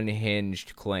bizarre,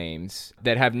 unhinged claims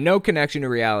that have no connection to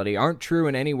reality, aren't true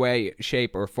in any way,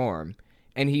 shape, or form,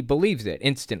 and he believes it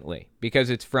instantly because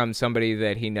it's from somebody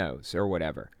that he knows or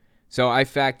whatever. So I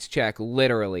fact check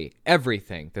literally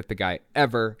everything that the guy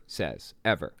ever says,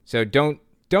 ever. So don't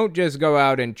just go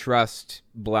out and trust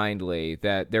blindly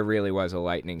that there really was a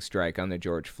lightning strike on the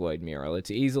George Floyd mural. It's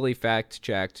easily fact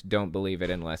checked. Don't believe it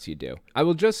unless you do. I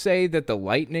will just say that the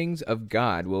lightnings of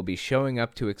God will be showing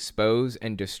up to expose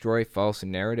and destroy false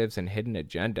narratives and hidden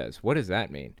agendas. What does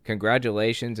that mean?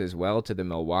 Congratulations as well to the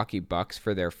Milwaukee Bucks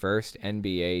for their first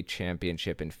NBA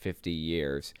championship in 50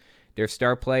 years. Their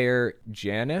star player,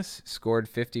 Giannis, scored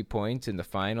 50 points in the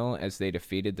final as they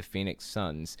defeated the Phoenix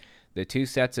Suns. The 2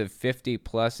 sets of 50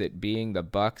 plus it being the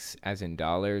Bucks, as in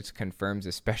dollars, confirms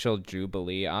a special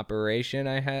Jubilee operation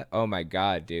I had. Oh my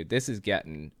god, dude, this is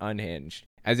getting unhinged.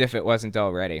 As if it wasn't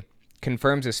already.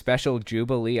 Confirms a special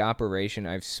Jubilee operation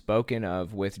I've spoken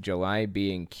of, with July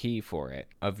being key for it.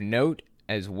 Of note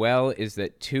as well is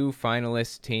that 2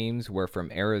 finalist teams were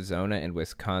from Arizona and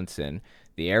Wisconsin.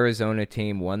 The Arizona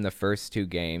team won the first 2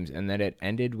 games, and then it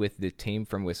ended with the team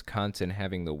from Wisconsin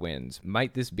having the wins.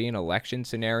 Might this be an election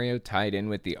scenario tied in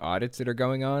with the audits that are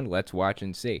going on? Let's watch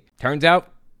and see. Turns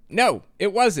out, no,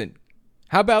 it wasn't.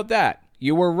 How about that?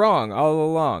 You were wrong all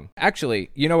along.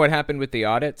 Actually, you know what happened with the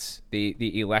audits?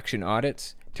 The election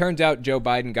audits? Turns out Joe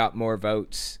Biden got more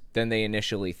votes than they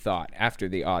initially thought after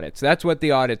the audits. That's what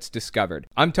the audits discovered.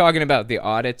 I'm talking about the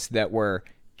audits that were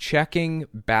checking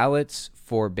ballots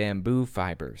for bamboo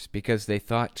fibers because they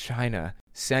thought China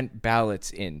sent ballots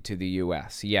into the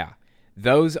U.S. Yeah,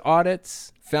 those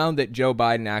audits found that Joe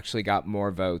Biden actually got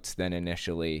more votes than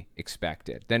initially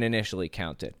expected, than initially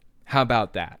counted. How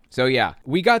about that? So yeah,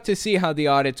 we got to see how the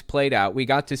audits played out. We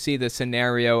got to see the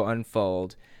scenario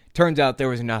unfold. Turns out there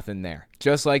was nothing there.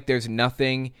 Just like there's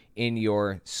nothing in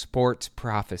your sports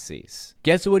prophecies.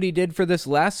 Guess what he did for this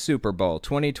last Super Bowl,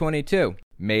 2022?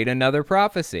 Made another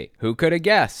prophecy. Who could have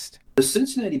guessed? The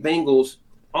Cincinnati Bengals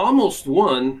almost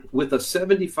won with a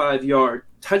 75-yard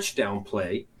touchdown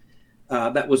play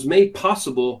that was made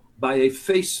possible by a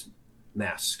face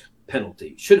mask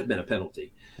penalty. Should have been a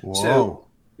penalty. Whoa. So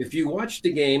if you watch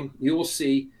the game, you will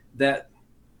see that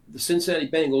the Cincinnati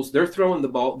Bengals, they're throwing the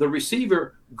ball. The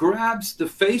receiver grabs the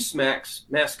face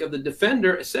mask of the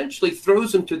defender, essentially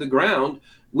throws him to the ground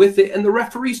with it, and the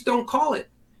referees don't call it.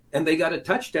 And they got a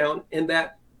touchdown, and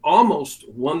that almost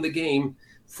won the game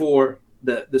for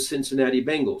the Cincinnati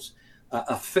Bengals.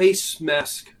 A face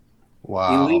mask.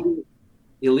 Wow.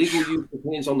 Illegal use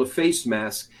of hands on the face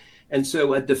mask. And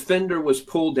so a defender was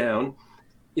pulled down.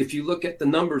 If you look at the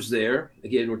numbers there,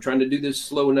 again, we're trying to do this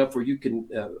slow enough where you can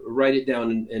write it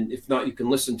down, and if not, you can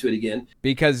listen to it again.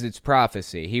 Because it's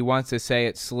prophecy. He wants to say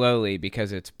it slowly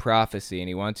because it's prophecy, and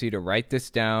he wants you to write this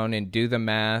down and do the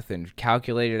math and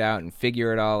calculate it out and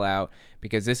figure it all out,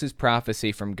 because this is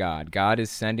prophecy from God. God is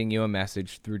sending you a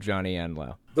message through Johnny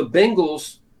Enlow. The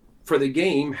Bengals, for the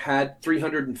game, had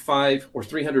 305 or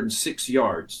 306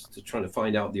 yards, to trying to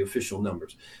find out the official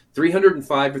numbers.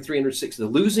 305 or 306. The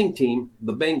losing team,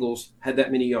 the Bengals, had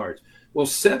that many yards. Well,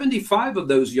 75 of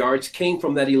those yards came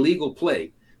from that illegal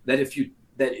play. That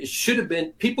it should have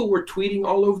been. People were tweeting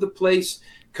all over the place.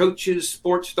 Coaches,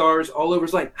 sports stars, all over.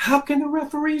 It's like, how can the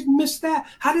referees miss that?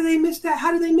 How do they miss that?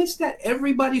 How do they miss that?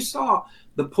 Everybody saw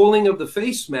the pulling of the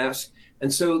face mask,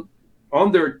 and so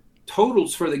on their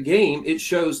totals for the game, it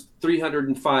shows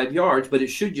 305 yards, but it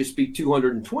should just be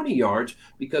 220 yards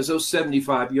because those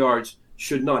 75 yards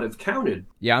should not have counted.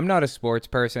 Yeah, I'm not a sports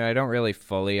person. I don't really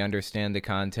fully understand the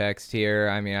context here.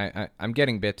 I mean, I'm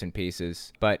getting bits and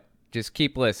pieces, but just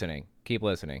keep listening. Keep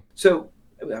listening. So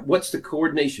what's the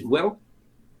coordination? Well,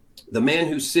 the man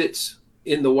who sits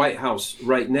in the White House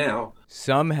right now,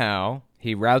 somehow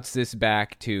he routes this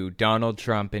back to Donald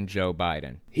Trump and Joe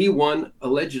Biden. He won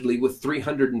allegedly with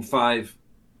 305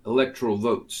 electoral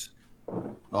votes.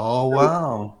 Oh,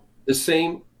 wow. The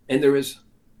same, and there is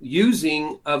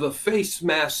using of a face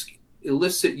mask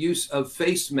illicit use of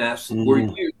face masks were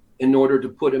used in order to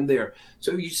put him there.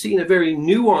 So you see, in a very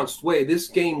nuanced way, this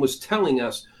game was telling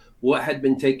us what had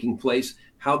been taking place,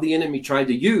 how the enemy tried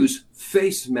to use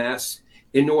face masks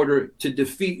in order to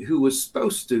defeat who was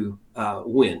supposed to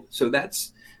win. So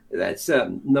that's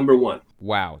number one.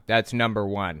 Wow, that's number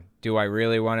one. Do I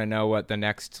really want to know what the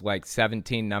next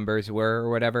 17 numbers were or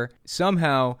whatever?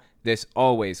 Somehow, this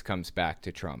always comes back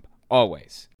to Trump.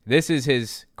 Always. This is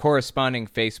his corresponding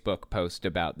Facebook post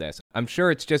about this. I'm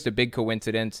sure it's just a big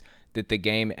coincidence that the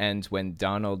game ends when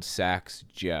Donald sacks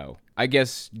Joe. I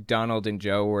guess Donald and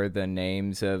Joe were the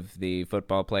names of the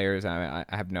football players. I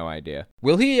have no idea.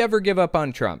 Will he ever give up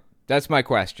on Trump? That's my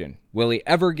question. Will he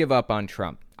ever give up on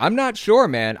Trump? I'm not sure,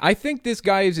 man. I think this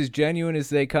guy is as genuine as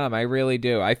they come. I really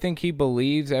do. I think he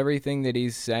believes everything that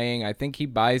he's saying. I think he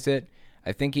buys it.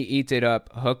 I think he eats it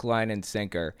up hook, line, and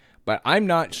sinker. But I'm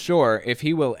not sure if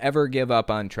he will ever give up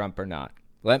on Trump or not.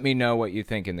 Let me know what you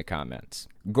think in the comments.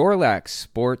 Gorlak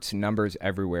sports numbers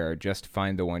everywhere. Just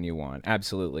find the one you want.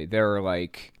 Absolutely. There are 1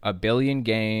 billion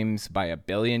games by 1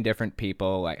 billion different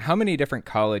people. How many different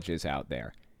colleges out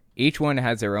there? Each one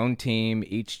has their own team.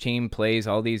 Each team plays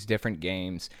all these different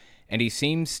games. And he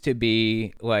seems to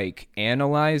be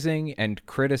analyzing and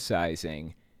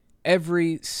criticizing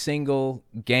every single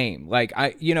game.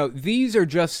 These are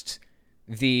just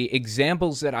the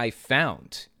examples that I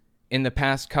found in the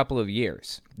past couple of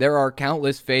years. There are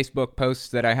countless Facebook posts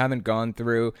that I haven't gone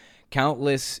through,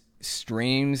 countless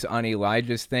streams on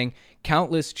Elijah's thing,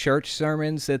 countless church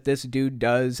sermons that this dude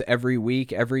does every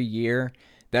week, every year,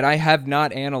 that I have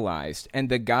not analyzed. And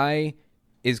the guy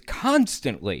is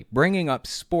constantly bringing up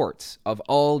sports of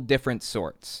all different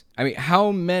sorts. I mean,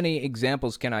 how many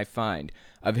examples can I find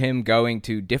of him going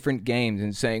to different games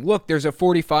and saying, look, there's a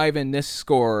 45 in this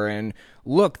score, and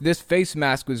look, this face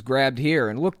mask was grabbed here,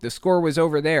 and look, the score was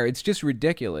over there. It's just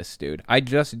ridiculous, dude. I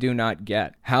just do not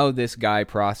get how this guy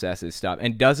processes stuff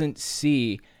and doesn't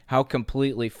see how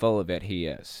completely full of it he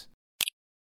is.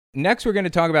 Next, we're going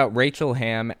to talk about Rachel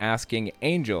Ham asking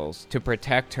angels to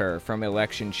protect her from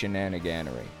election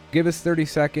shenaniganery. Give us 30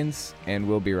 seconds, and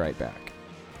we'll be right back.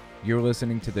 You're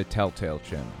listening to the Telltale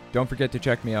Channel. Don't forget to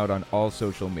check me out on all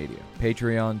social media: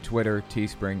 Patreon, Twitter,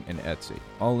 Teespring, and Etsy.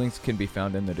 All links can be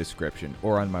found in the description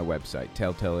or on my website,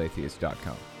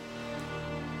 telltaleatheist.com.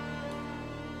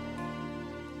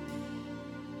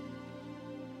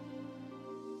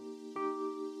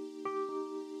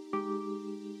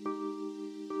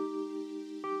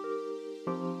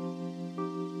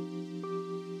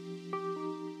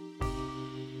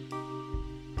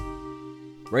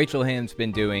 Rachel Ham's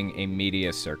been doing a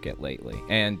media circuit lately,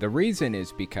 and the reason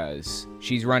is because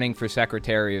she's running for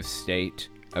Secretary of State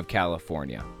of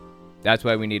California. That's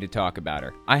why we need to talk about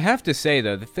her. I have to say,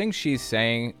 though, the things she's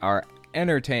saying are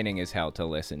entertaining as hell to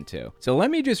listen to. So let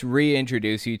me just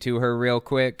reintroduce you to her real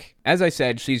quick. As I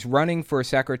said, she's running for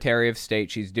Secretary of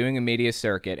State. She's doing a media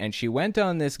circuit, and she went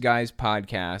on this guy's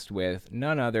podcast with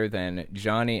none other than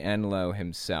Johnny Enlow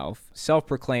himself,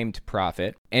 self-proclaimed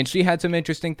prophet, and she had some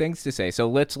interesting things to say. So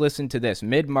let's listen to this.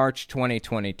 Mid-March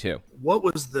 2022. What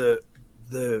was the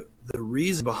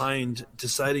reason behind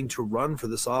deciding to run for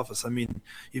this office? I mean,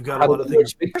 you've got a lot of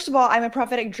things. First of all, I'm a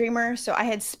prophetic dreamer, so I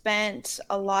had spent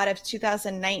a lot of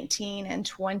 2019 and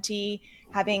 20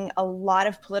 having a lot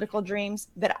of political dreams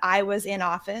that I was in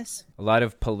office. A lot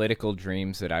of political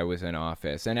dreams that I was in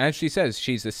office. And as she says,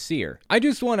 she's a seer. I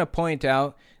just want to point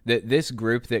out that this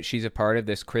group that she's a part of,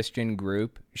 this Christian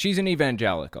group, she's an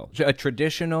evangelical, a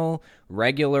traditional,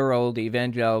 regular old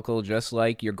evangelical, just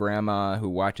like your grandma who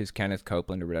watches Kenneth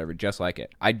Copeland or whatever, just like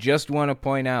it. I just want to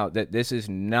point out that this is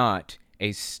not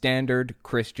a standard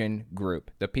Christian group.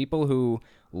 The people who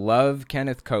love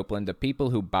Kenneth Copeland, the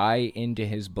people who buy into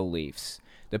his beliefs,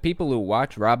 the people who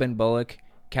watch Robin Bullock,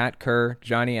 Kat Kerr,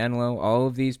 Johnny Enlow, all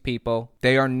of these people,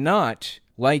 they are not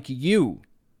like you.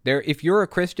 If you're a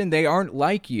Christian, they aren't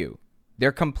like you.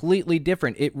 They're completely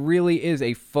different. It really is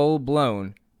a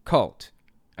full-blown cult.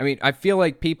 I mean, I feel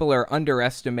like people are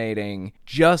underestimating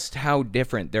just how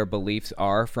different their beliefs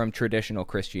are from traditional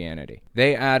Christianity.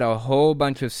 They add a whole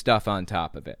bunch of stuff on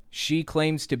top of it. She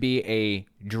claims to be a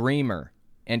dreamer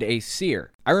and a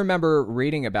seer. I remember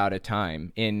reading about a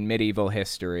time in medieval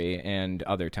history and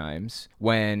other times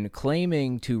when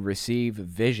claiming to receive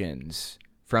visions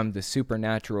from the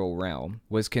supernatural realm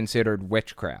was considered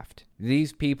witchcraft.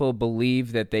 These people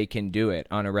believe that they can do it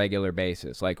on a regular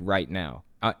basis, like right now,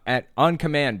 on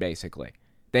command, basically.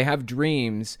 They have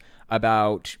dreams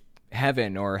about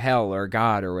heaven or hell or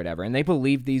God or whatever, and they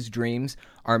believe these dreams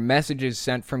are messages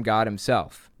sent from God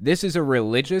himself. This is a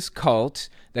religious cult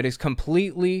that is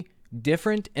completely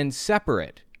different and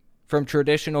separate from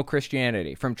traditional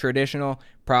Christianity, from traditional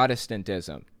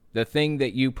Protestantism, the thing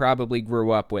that you probably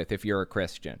grew up with if you're a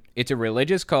Christian. It's a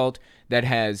religious cult that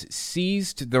has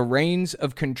seized the reins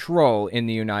of control in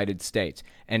the United States.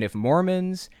 And if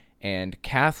Mormons and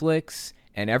Catholics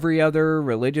and every other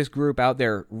religious group out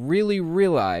there really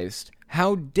realized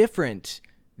how different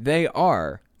they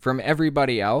are from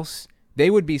everybody else, they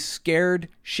would be scared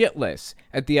shitless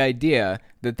at the idea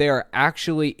that they are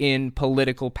actually in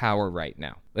political power right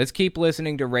now. Let's keep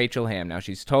listening to Rachel Ham. Now,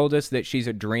 she's told us that she's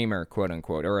a dreamer, quote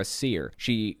unquote, or a seer.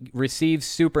 She receives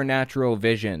supernatural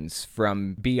visions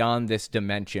from beyond this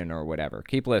dimension or whatever.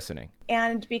 Keep listening.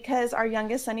 And because our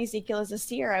youngest son, Ezekiel, is a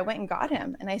seer, I went and got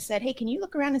him. And I said, hey, can you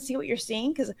look around and see what you're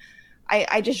seeing? Because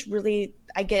I just really,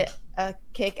 I get a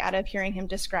kick out of hearing him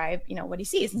describe, what he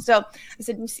sees. And so I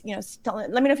said,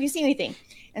 let me know if you see anything.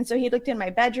 And so he looked in my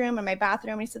bedroom and my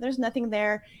bathroom, and he said, there's nothing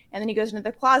there. And then he goes into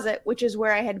the closet, which is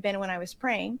where I had been when I was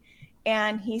praying.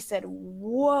 And he said,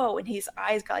 whoa. And his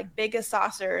eyes got like big as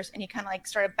saucers. And he kind of like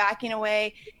started backing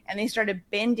away, and then he started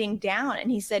bending down.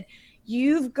 And he said,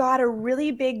 you've got a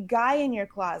really big guy in your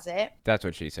closet. That's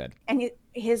what she said. And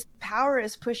his power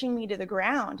is pushing me to the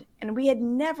ground. And he'd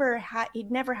never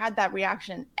had that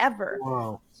reaction ever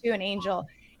to an angel.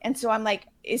 And so I'm like,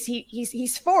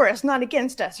 he's for us, not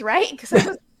against us, right? Because I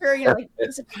was sure,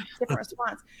 it's a different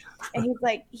response. And he's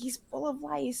like, he's full of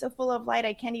light. He's so full of light,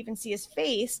 I can't even see his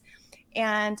face.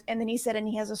 And then he said, and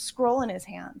he has a scroll in his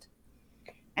hand.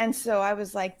 And so I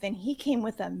was like, then he came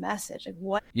with a message. Like,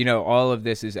 what? All of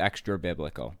this is extra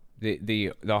biblical.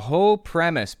 The whole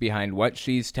premise behind what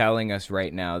she's telling us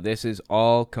right now, this is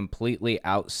all completely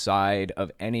outside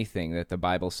of anything that the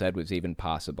Bible said was even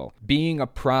possible. Being a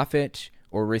prophet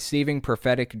or receiving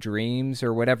prophetic dreams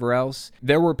or whatever else,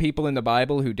 there were people in the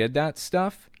Bible who did that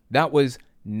stuff. That was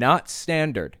not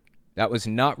standard. That was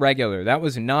not regular. That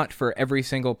was not for every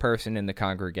single person in the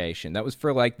congregation. That was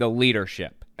for like the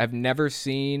leadership. I've never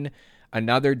seen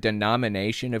another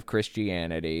denomination of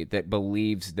Christianity that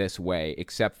believes this way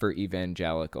except for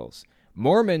evangelicals.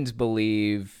 Mormons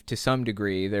believe to some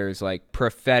degree there's like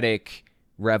prophetic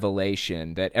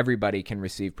revelation, that everybody can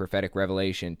receive prophetic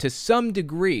revelation to some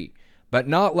degree, but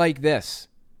not like this.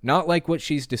 Not like what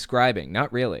she's describing.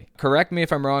 Not really. Correct me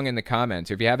if I'm wrong in the comments.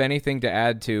 If you have anything to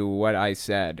add to what I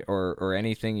said or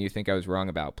anything you think I was wrong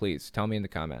about, please tell me in the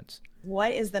comments.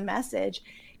 What is the message?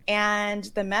 And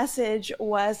the message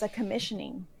was a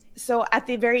commissioning. So at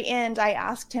the very end, I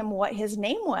asked him what his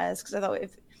name was, because I thought,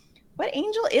 what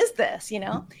angel is this,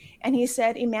 And he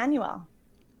said, Emmanuel.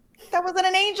 That wasn't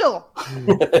an angel.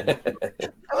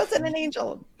 That wasn't an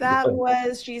angel. That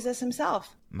was Jesus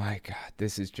himself. My God,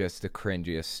 this is just the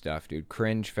cringiest stuff, dude.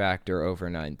 Cringe factor over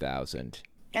 9,000.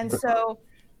 And so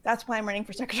that's why I'm running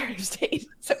for Secretary of State.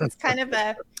 So it's kind of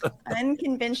a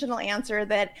unconventional answer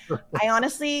that I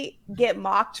honestly get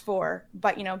mocked for,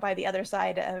 but by the other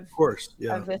side of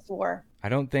this war. I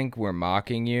don't think we're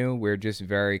mocking you. We're just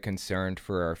very concerned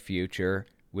for our future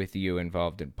with you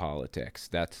involved in politics.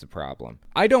 That's the problem.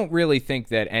 I don't really think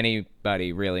that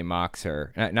anybody really mocks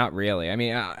her. Not really. I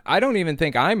mean, I don't even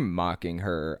think I'm mocking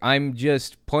her. I'm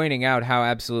just pointing out how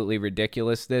absolutely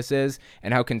ridiculous this is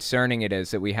and how concerning it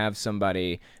is that we have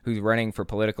somebody who's running for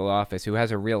political office who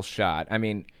has a real shot. I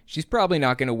mean, she's probably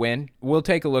not going to win. We'll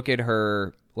take a look at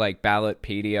her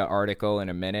Ballotpedia article in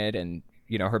a minute, and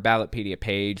her Ballotpedia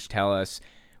page tell us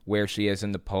where she is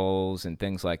in the polls and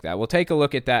things like that. We'll take a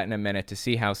look at that in a minute to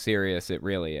see how serious it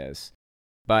really is.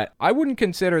 But I wouldn't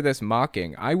consider this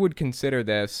mocking. I would consider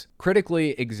this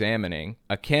critically examining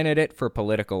a candidate for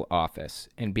political office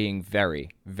and being very,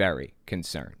 very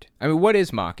concerned. I mean, what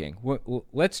is mocking?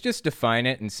 Let's just define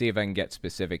it and see if I can get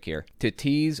specific here. To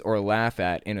tease or laugh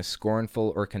at in a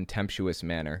scornful or contemptuous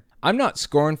manner. I'm not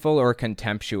scornful or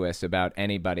contemptuous about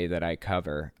anybody that I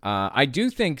cover. I do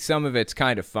think some of it's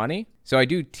kind of funny. So I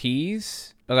do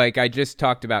tease. Like I just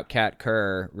talked about Kat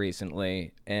Kerr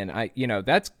recently, and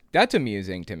that's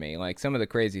amusing to me, like some of the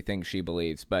crazy things she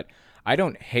believes, but I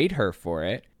don't hate her for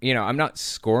it. I'm not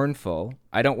scornful.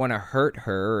 I don't want to hurt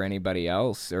her or anybody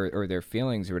else or their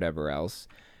feelings or whatever else.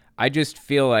 I just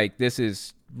feel like this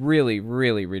is really,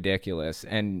 really ridiculous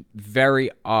and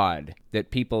very odd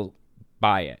that people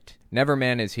buy it.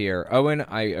 Neverman is here. Owen,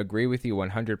 I agree with you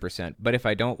 100%, but if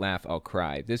I don't laugh, I'll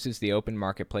cry. This is the open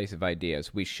marketplace of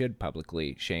ideas. We should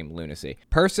publicly shame lunacy.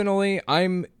 Personally,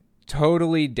 I'm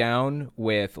totally down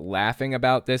with laughing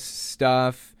about this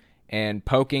stuff and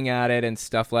poking at it and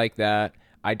stuff like that.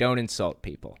 I don't insult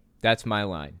people. That's my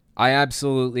line. I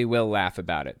absolutely will laugh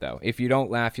about it, though. If you don't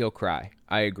laugh, you'll cry.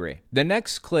 I agree. The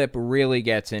next clip really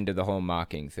gets into the whole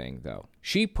mocking thing, though.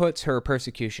 She puts her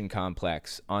persecution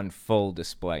complex on full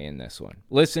display in this one.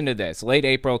 Listen to this. Late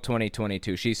April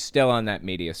 2022. She's still on that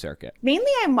media circuit.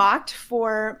 Mainly, I'm mocked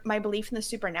for my belief in the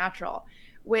supernatural,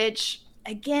 which,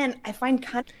 again, I find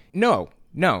kind of...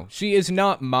 No, she is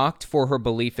not mocked for her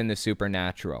belief in the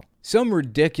supernatural. Some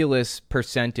ridiculous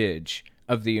percentage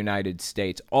of the United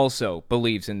States also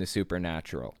believes in the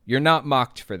supernatural. You're not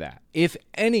mocked for that. If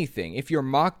anything, if you're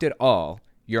mocked at all,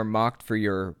 you're mocked for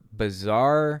your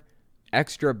bizarre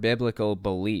extra-biblical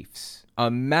beliefs. A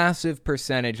massive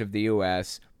percentage of the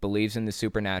U.S. believes in the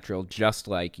supernatural just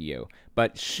like you.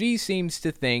 But she seems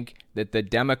to think that the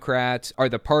Democrats are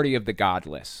the party of the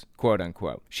godless, quote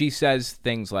unquote. She says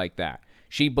things like that.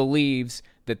 She believes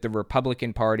that the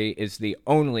Republican Party is the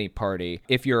only party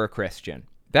if you're a Christian.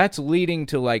 That's leading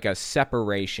to like a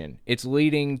separation. It's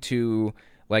leading to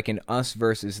like an us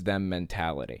versus them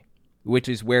mentality, which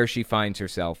is where she finds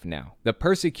herself now. The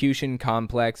persecution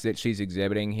complex that she's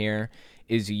exhibiting here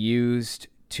is used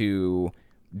to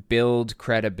build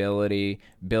credibility,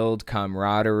 build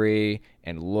camaraderie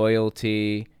and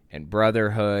loyalty and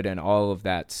brotherhood and all of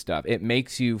that stuff. It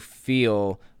makes you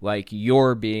feel like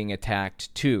you're being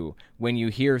attacked too when you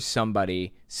hear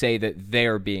somebody say that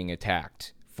they're being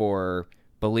attacked for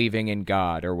believing in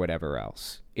God or whatever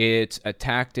else. It's a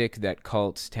tactic that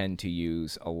cults tend to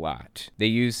use a lot. They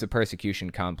use the persecution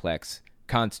complex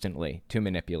constantly to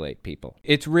manipulate people.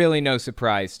 It's really no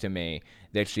surprise to me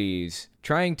that she's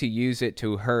trying to use it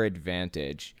to her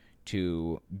advantage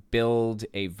to build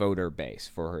a voter base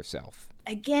for herself.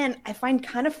 Again, I find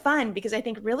kind of fun because I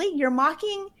think, really, you're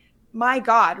mocking my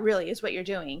God, really, is what you're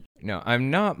doing. No, I'm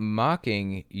not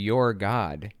mocking your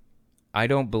God. I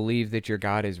don't believe that your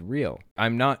God is real.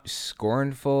 I'm not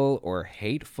scornful or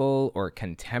hateful or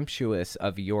contemptuous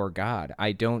of your God.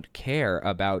 I don't care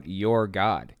about your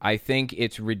God. I think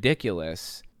it's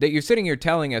ridiculous that you're sitting here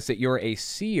telling us that you're a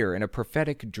seer and a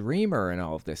prophetic dreamer and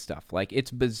all of this stuff. Like,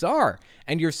 it's bizarre.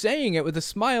 And you're saying it with a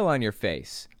smile on your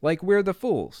face. Like, we're the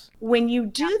fools. When you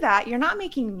do that, you're not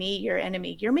making me your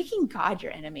enemy. You're making God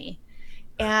your enemy.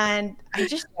 And I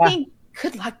just think,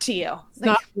 good luck to you. It's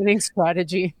not a winning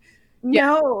strategy.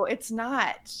 No, it's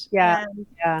not. Yeah.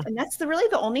 And that's really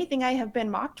the only thing I have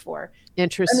been mocked for.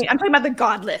 Interesting. I mean, I'm talking about the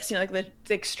godless, like the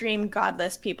extreme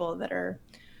godless people that are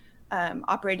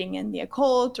operating in the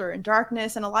occult or in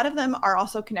darkness. And a lot of them are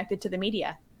also connected to the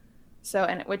media. So,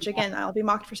 and which again, I'll be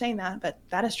mocked for saying that, but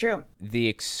that is true. The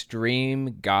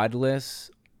extreme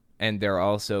godless, and they're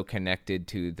also connected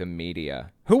to the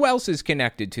media. Who else is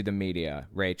connected to the media,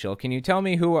 Rachel? Can you tell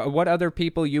me what other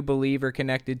people you believe are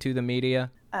connected to the media?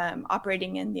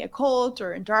 Operating in the occult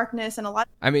or in darkness, and a lot.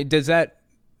 I mean, does that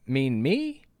mean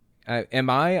me? Am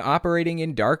I operating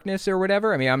in darkness or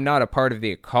whatever? I mean, I'm not a part of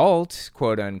the occult,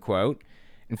 quote unquote.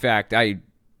 In fact, I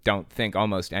don't think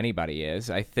almost anybody is.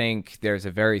 I think there's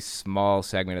a very small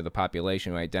segment of the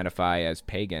population who identify as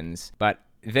pagans, but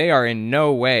they are in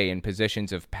no way in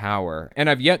positions of power, and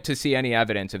I've yet to see any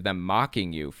evidence of them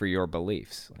mocking you for your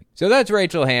beliefs. So that's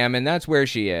Rachel Ham, and that's where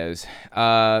she is.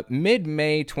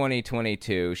 Mid-May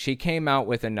 2022, she came out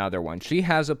with another one. She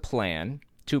has a plan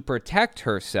to protect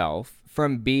herself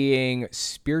from being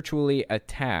spiritually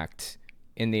attacked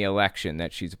in the election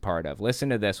that she's a part of. Listen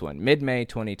to this one, mid-May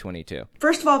 2022.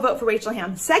 First of all, vote for Rachel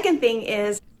Ham. Second thing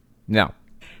is... No.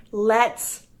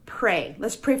 Let's pray.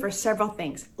 Let's pray for several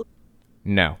things.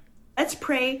 No. Let's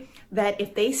pray that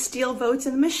if they steal votes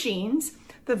in the machines,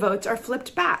 the votes are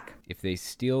flipped back. If they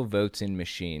steal votes in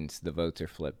machines, the votes are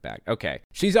flipped back. Okay.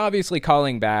 She's obviously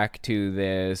calling back to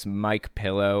this Mike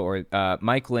Pillow or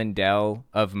Mike Lindell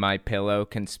of My Pillow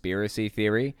conspiracy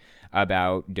theory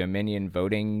about Dominion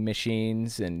voting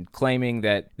machines and claiming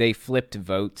that they flipped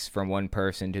votes from one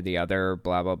person to the other,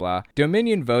 blah, blah, blah.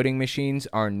 Dominion voting machines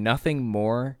are nothing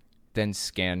more than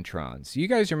Scantrons. You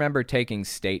guys remember taking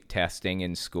state testing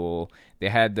in school? They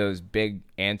had those big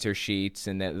answer sheets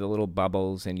and the little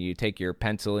bubbles, and you take your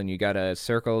pencil and you got to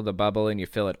circle the bubble and you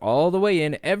fill it all the way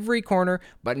in every corner,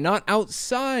 but not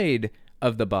outside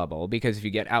of the bubble, because if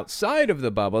you get outside of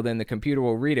the bubble, then the computer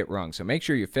will read it wrong. So make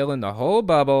sure you fill in the whole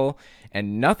bubble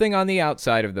and nothing on the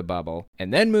outside of the bubble,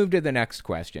 and then move to the next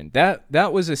question.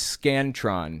 That was a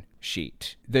Scantron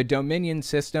sheet. The Dominion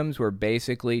systems were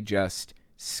basically just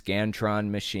Scantron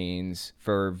machines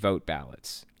for vote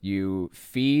ballots. You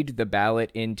feed the ballot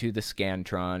into the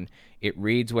Scantron, it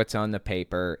reads what's on the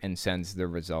paper and sends the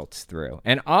results through.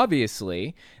 And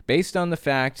obviously, based on the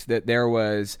fact that there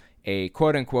was a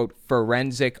quote-unquote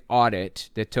forensic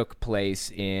audit that took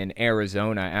place in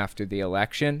Arizona after the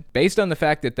election, based on the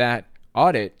fact that that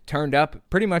audit turned up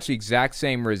pretty much the exact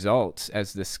same results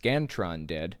as the Scantron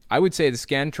did. I would say the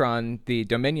Scantron, the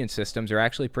Dominion systems, are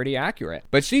actually pretty accurate.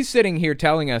 But she's sitting here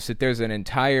telling us that there's an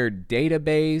entire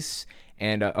database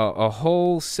and a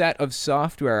whole set of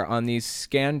software on these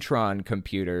Scantron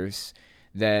computers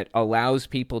that allows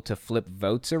people to flip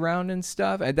votes around and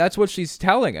stuff. And that's what she's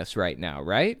telling us right now,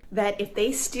 right? That if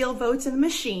they steal votes in the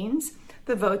machines,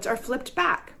 the votes are flipped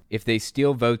back. If they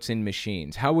steal votes in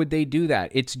machines, how would they do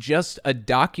that? It's just a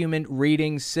document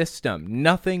reading system,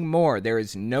 nothing more. There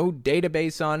is no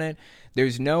database on it.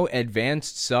 There's no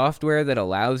advanced software that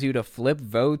allows you to flip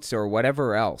votes or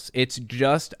whatever else. It's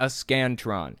just a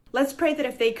Scantron. Let's pray that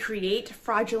if they create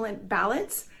fraudulent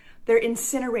ballots, they're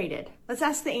incinerated. Let's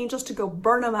ask the angels to go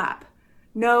burn them up.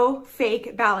 No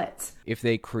fake ballots. If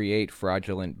they create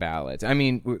fraudulent ballots. I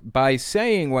mean, by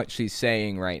saying what she's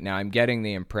saying right now, I'm getting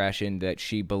the impression that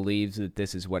she believes that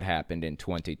this is what happened in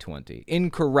 2020.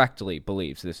 Incorrectly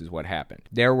believes this is what happened.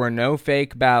 There were no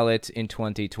fake ballots in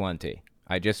 2020.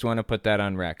 I just want to put that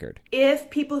on record. If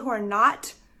people who are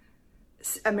not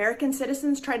American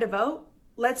citizens try to vote,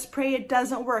 let's pray it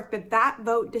doesn't work, that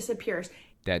vote disappears.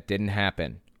 That didn't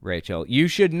happen, Rachel. You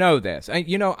should know this.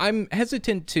 I'm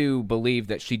hesitant to believe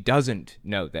that she doesn't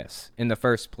know this in the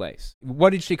first place.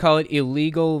 What did she call it?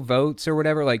 Illegal votes or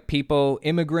whatever? Like people,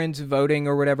 immigrants voting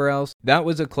or whatever else? That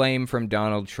was a claim from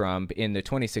Donald Trump in the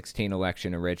 2016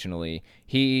 election originally.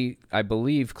 He, I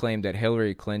believe, claimed that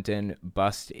Hillary Clinton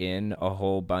bussed in a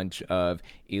whole bunch of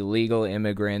illegal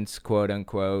immigrants, quote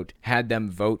unquote, had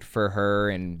them vote for her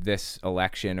in this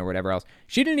election or whatever else.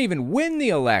 She didn't even win the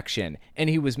election, and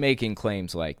he was making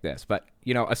claims like this. But,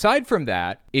 aside from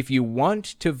that, if you want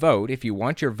to vote, if you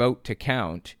want your vote to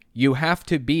count, you have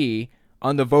to be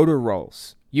on the voter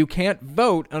rolls. You can't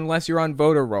vote unless you're on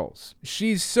voter rolls.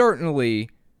 She's certainly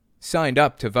signed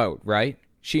up to vote, right?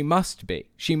 She must be.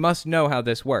 She must know how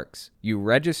this works. You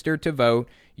register to vote,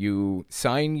 you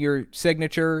sign your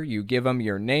signature, you give them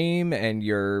your name and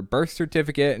your birth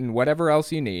certificate and whatever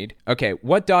else you need. Okay,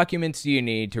 what documents do you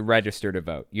need to register to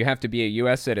vote? You have to be a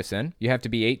U.S. citizen. You have to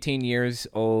be 18 years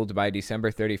old by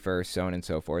December 31st, so on and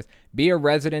so forth. Be a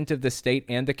resident of the state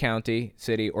and the county,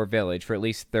 city, or village for at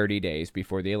least 30 days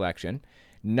before the election.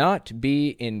 Not be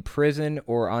in prison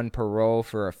or on parole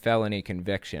for a felony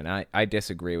conviction. I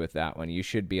disagree with that one. You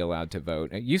should be allowed to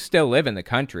vote. You still live in the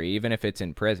country, even if it's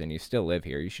in prison. You still live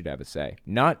here. You should have a say.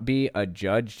 Not be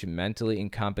adjudged mentally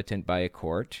incompetent by a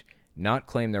court. Not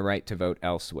claim the right to vote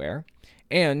elsewhere.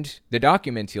 And the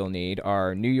documents you'll need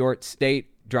are New York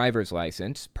State driver's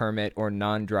license, permit, or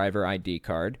non-driver ID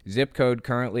card, zip code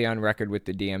currently on record with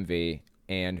the DMV,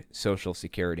 and social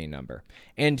security number.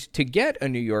 And to get a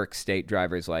New York State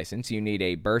driver's license, you need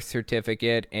a birth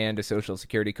certificate and a social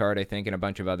security card, I think, and a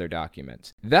bunch of other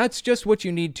documents. That's just what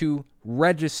you need to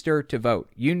register to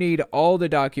vote. You need all the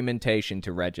documentation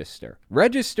to register.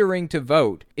 Registering to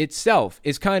vote itself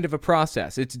is kind of a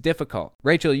process. It's difficult.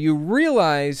 Rachel, you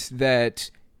realize that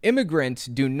immigrants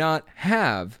do not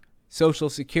have social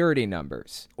security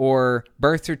numbers or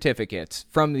birth certificates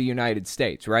from the United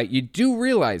States, right? You do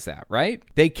realize that, right?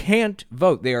 They can't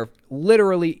vote. They are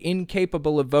literally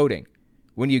incapable of voting.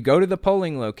 When you go to the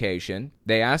polling location,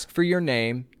 they ask for your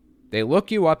name. They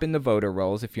look you up in the voter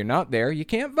rolls. If you're not there, you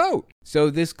can't vote. So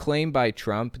this claim by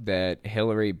Trump that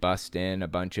Hillary bussed in a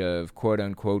bunch of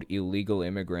quote-unquote illegal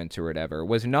immigrants or whatever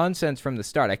was nonsense from the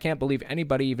start. I can't believe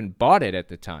anybody even bought it at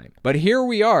the time. But here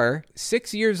we are,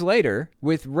 6 years later,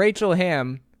 with Rachel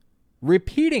Hamm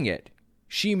repeating it.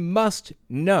 She must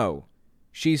know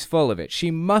she's full of it.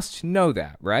 She must know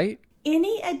that, right?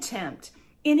 Any attempt,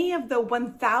 any of the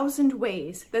 1,000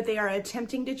 ways that they are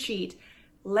attempting to cheat,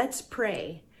 let's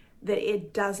pray that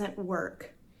it doesn't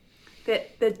work.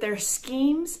 That their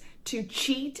schemes to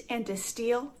cheat and to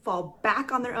steal fall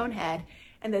back on their own head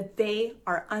and that they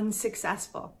are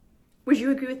unsuccessful. Would you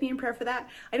agree with me in prayer for that?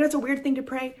 I know it's a weird thing to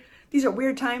pray. These are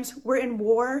weird times. We're in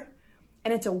war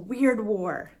and it's a weird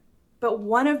war. But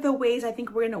one of the ways I think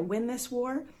we're going to win this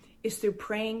war is through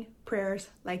praying prayers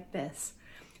like this.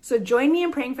 So join me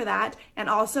in praying for that and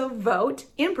also vote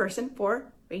in person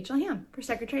for Rachel Hamm for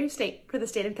Secretary of State for the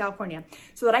state of California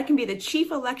so that I can be the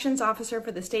chief elections officer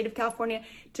for the state of California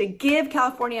to give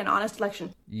California an honest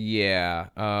election.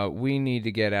 Yeah, we need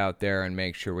to get out there and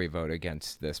make sure we vote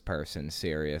against this person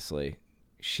seriously.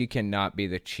 She cannot be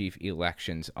the chief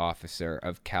elections officer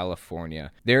of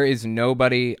California. There is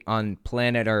nobody on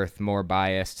planet Earth more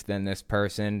biased than this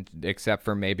person, except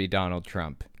for maybe Donald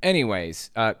Trump. Anyways,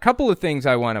 a couple of things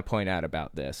I want to point out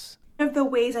about this. of the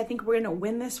ways I think we're going to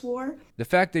win this war. The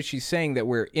fact that she's saying that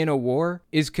we're in a war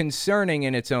is concerning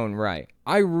in its own right.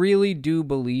 I really do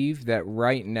believe that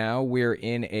right now we're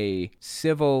in a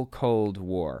civil Cold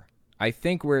War. I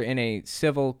think we're in a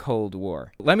civil Cold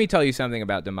War. Let me tell you something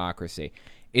about democracy.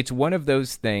 It's one of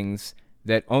those things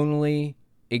that only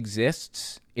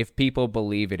exists if people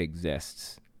believe it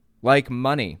exists. Like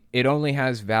money, it only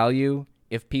has value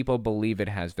if people believe it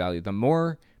has value. The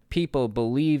more people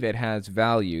believe it has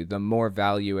value, the more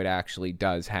value it actually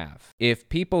does have. If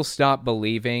people stop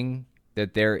believing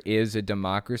that there is a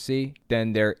democracy,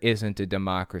 then there isn't a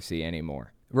democracy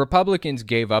anymore. Republicans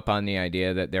gave up on the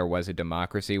idea that there was a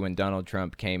democracy when Donald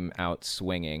Trump came out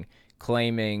swinging,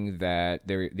 claiming that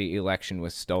the election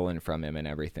was stolen from him and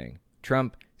everything.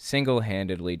 Trump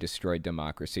single-handedly destroyed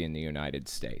democracy in the United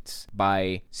States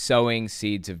by sowing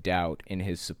seeds of doubt in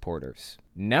his supporters.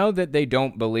 Now that they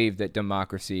don't believe that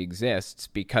democracy exists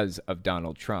because of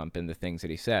Donald Trump and the things that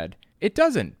he said, it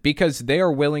doesn't, because they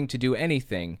are willing to do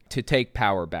anything to take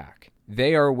power back.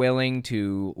 They are willing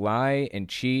to lie and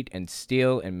cheat and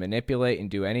steal and manipulate and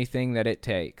do anything that it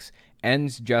takes.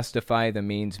 Ends justify the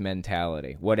means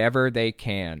mentality. Whatever they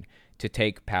can to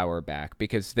take power back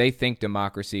because they think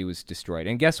democracy was destroyed.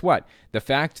 And guess what? The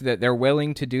fact that they're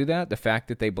willing to do that, the fact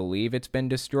that they believe it's been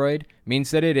destroyed,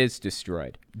 means that it is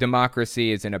destroyed.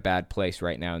 Democracy is in a bad place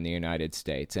right now in the United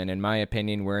States. And in my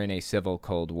opinion, we're in a civil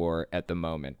Cold War at the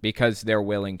moment because they're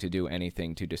willing to do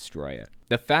anything to destroy it.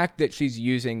 The fact that she's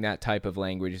using that type of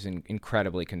language is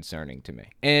incredibly concerning to me.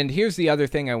 And here's the other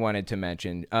thing I wanted to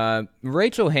mention.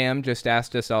 Rachel Ham just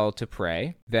asked us all to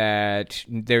pray that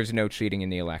there's no cheating in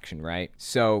the election, right?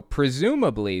 So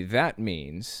presumably that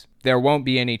means there won't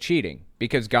be any cheating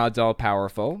because God's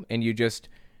all-powerful and you just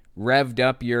revved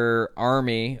up your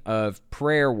army of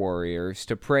prayer warriors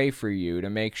to pray for you to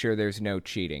make sure there's no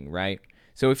cheating, right?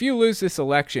 So if you lose this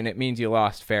election, it means you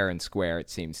lost fair and square, it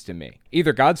seems to me.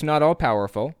 Either God's not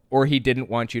all-powerful, or he didn't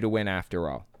want you to win after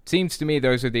all. Seems to me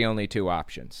those are the only two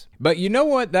options. But you know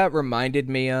what that reminded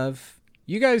me of?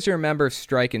 You guys remember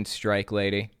Strike and Strike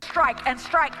Lady? Strike and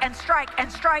strike and strike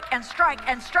and strike and strike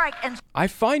and strike and... I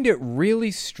find it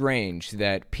really strange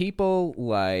that people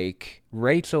like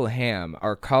Rachel Ham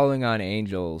are calling on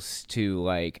angels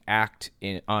to act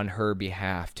on her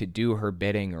behalf, to do her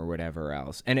bidding or whatever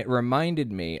else. And it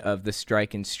reminded me of the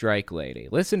Strike and Strike Lady.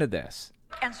 Listen to this.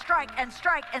 And strike and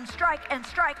strike and strike and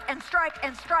strike and strike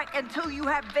and strike until you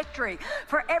have victory.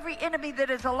 For every enemy that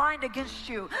is aligned against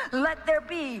you, let there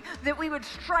be that we would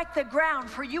strike the ground,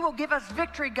 for you will give us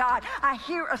victory, God. I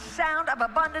hear a sound of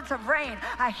abundance of rain.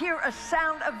 I hear a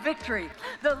sound of victory.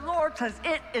 The Lord says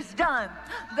it is done.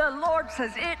 The Lord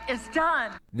says it is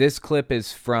done. This clip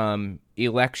is from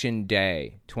Election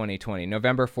Day 2020,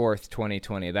 November 4th,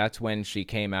 2020. That's when she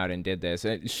came out and did this.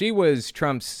 She was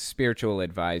Trump's spiritual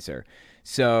advisor.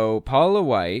 So Paula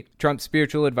White, Trump's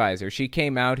spiritual advisor, she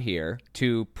came out here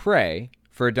to pray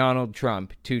for Donald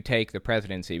Trump to take the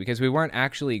presidency because we weren't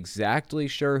actually exactly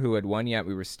sure who had won yet.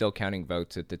 We were still counting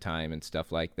votes at the time and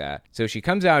stuff like that. So she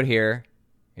comes out here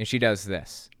and she does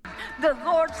this. The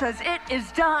Lord says it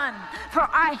is done, for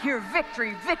I hear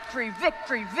victory, victory,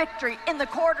 victory, victory in the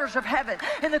corridors of heaven.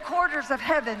 In the corridors of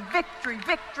heaven, victory,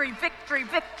 victory, victory,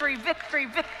 victory, victory,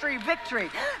 victory, victory.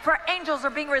 For angels are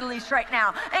being released right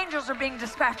now. Angels are being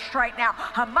dispatched right now.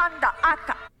 Hamanda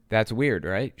Aka. That's weird,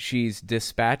 right? She's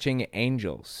dispatching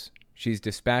angels. She's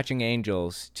dispatching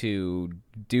angels to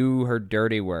do her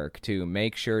dirty work, to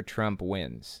make sure Trump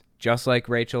wins. Just like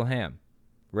Rachel Ham.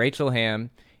 Rachel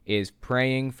Ham is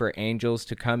praying for angels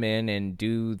to come in and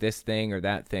do this thing or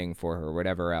that thing for her,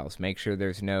 whatever else. Make sure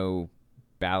there's no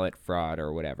ballot fraud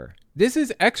or whatever. This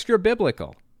is extra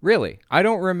biblical, really. I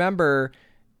don't remember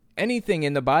anything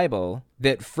in the Bible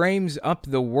that frames up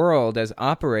the world as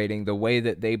operating the way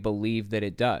that they believe that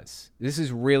it does. This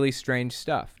is really strange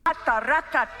stuff.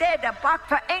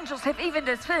 For angels have even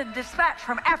been dispatched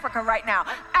from Africa right now.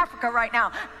 Africa right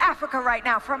now. Africa right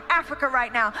now. From Africa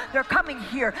right now. They're coming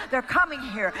here. They're coming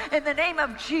here. In the name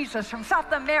of Jesus. From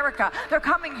South America. They're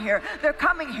coming here. They're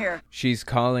coming here. She's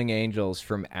calling angels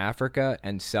from Africa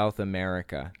and South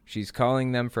America. She's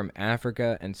calling them from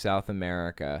Africa and South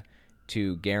America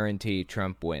to guarantee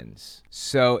Trump wins.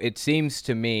 So it seems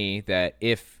to me that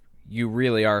if you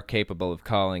really are capable of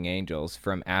calling angels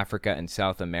from Africa and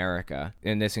South America,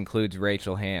 and this includes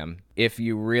Rachel Ham, if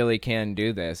you really can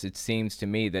do this, it seems to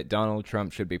me that Donald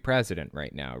Trump should be president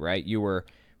right now, right? You were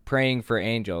praying for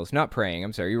angels, not praying,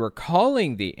 I'm sorry, you were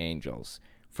calling the angels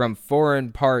from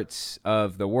foreign parts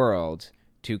of the world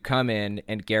to come in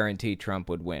and guarantee Trump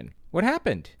would win. What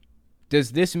happened?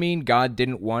 Does this mean God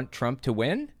didn't want Trump to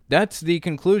win? That's the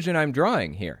conclusion I'm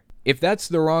drawing here. If that's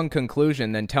the wrong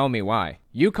conclusion, then tell me why.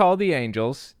 You call the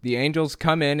angels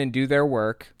come in and do their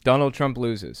work, Donald Trump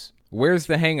loses. Where's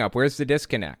the hang-up? Where's the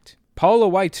disconnect? Paula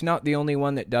White's not the only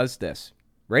one that does this.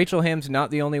 Rachel Hamm's not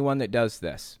the only one that does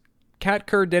this. Kat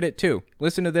Kerr did it too.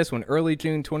 Listen to this one, early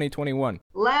June 2021.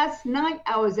 Last night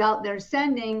I was out there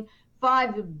sending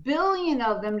 5 billion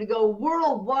of them to go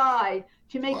worldwide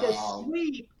to make a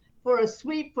sweep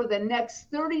for the next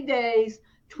 30 days,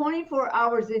 24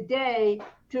 hours a day,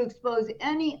 to expose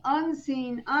any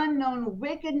unseen, unknown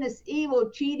wickedness, evil,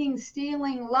 cheating,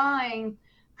 stealing, lying,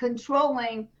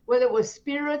 controlling, whether it was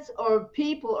spirits or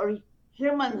people or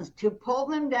humans, to pull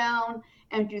them down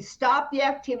and to stop the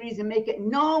activities and make it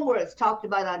known where it's talked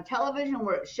about on television,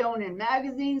 where it's shown in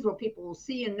magazines, where people will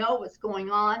see and know what's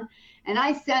going on. And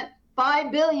I sent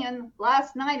 5 billion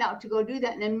last night out to go do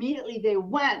that, and immediately they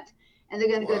went, and they're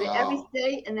going to go to every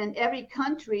state and then every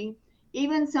country,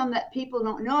 even some that people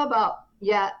don't know about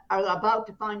yet are about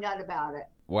to find out about it.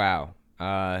 Wow.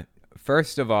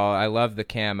 First of all, I love the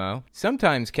camo.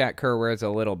 Sometimes Kat Kerr wears a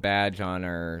little badge on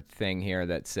her thing here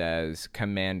that says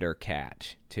Commander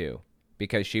Kat, too,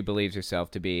 because she believes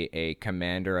herself to be a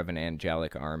commander of an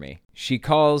angelic army. She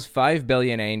calls 5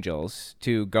 billion angels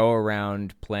to go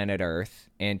around planet Earth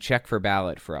and check for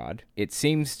ballot fraud. It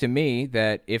seems to me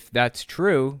that if that's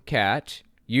true, Kat,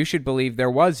 you should believe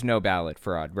there was no ballot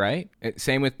fraud, right?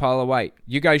 Same with Paula White.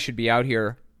 You guys should be out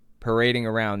here parading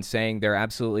around saying there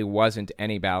absolutely wasn't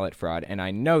any ballot fraud, and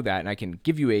I know that, and I can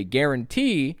give you a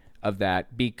guarantee of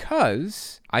that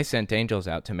because I sent angels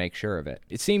out to make sure of it.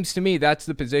 It seems to me that's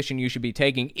the position you should be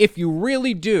taking if you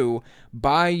really do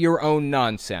buy your own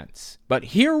nonsense. But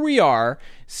here we are.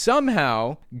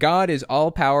 Somehow, God is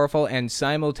all-powerful and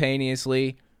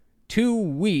simultaneously too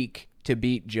weak to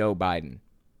beat Joe Biden.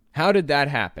 How did that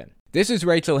happen? This is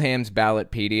Rachel Hamm's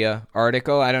Ballotpedia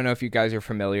article. I don't know if you guys are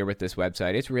familiar with this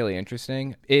website. It's really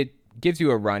interesting. It gives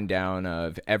you a rundown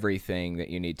of everything that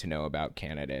you need to know about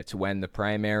candidates, when the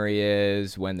primary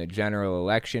is, when the general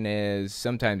election is.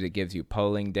 Sometimes it gives you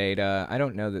polling data. I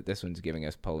don't know that this one's giving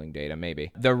us polling data, maybe.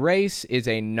 The race is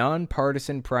a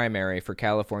nonpartisan primary for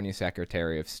California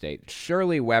Secretary of State.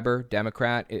 Shirley Weber,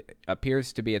 Democrat, it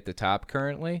appears to be at the top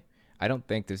currently. I don't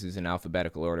think this is in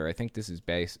alphabetical order. I think this is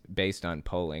based on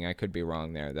polling. I could be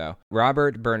wrong there, though.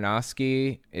 Robert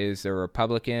Bernowski is a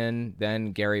Republican.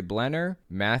 Then Gary Blenner,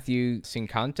 Matthew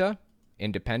Cincanta,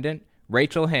 Independent.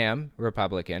 Rachel Hamm,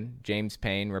 Republican. James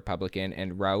Payne, Republican.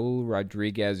 And Raul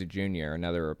Rodriguez Jr.,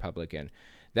 another Republican.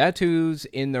 That's who's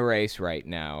in the race right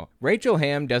now. Rachel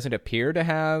Hamm doesn't appear to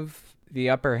have the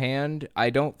upper hand.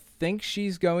 I don't think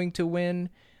she's going to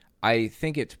win. I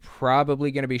think it's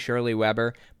probably going to be Shirley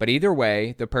Weber, but either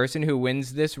way, the person who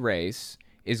wins this race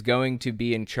is going to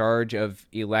be in charge of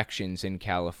elections in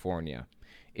California.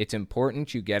 It's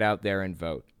important you get out there and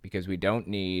vote because we don't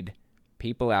need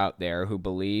people out there who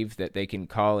believe that they can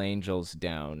call angels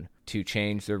down to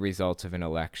change the results of an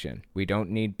election. We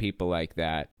don't need people like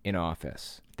that in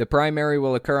office. The primary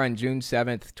will occur on June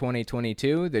 7th,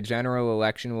 2022. The general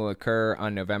election will occur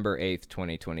on November 8th,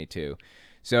 2022.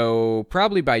 So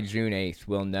probably by June 8th,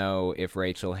 we'll know if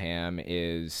Rachel Hamm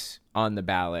is on the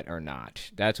ballot or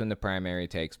not. That's when the primary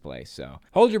takes place. So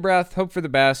hold your breath, hope for the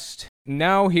best.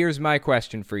 Now here's my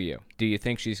question for you. Do you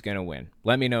think she's going to win?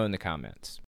 Let me know in the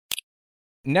comments.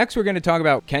 Next, we're going to talk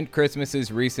about Kent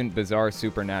Christmas's recent bizarre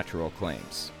supernatural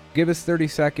claims. Give us 30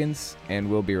 seconds, and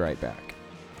we'll be right back.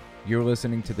 You're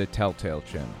listening to the Telltale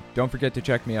Channel. Don't forget to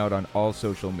check me out on all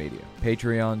social media: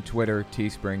 Patreon, Twitter,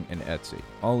 Teespring, and Etsy.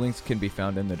 All links can be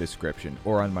found in the description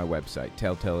or on my website,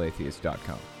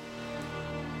 telltaleatheist.com.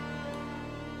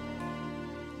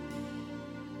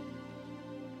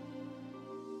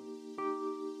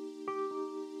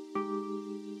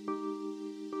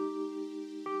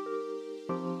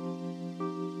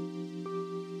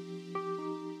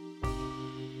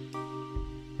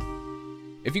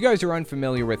 If you guys are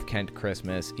unfamiliar with Kent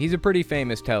Christmas, he's a pretty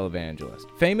famous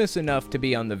televangelist. Famous enough to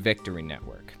be on the Victory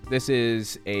Network. This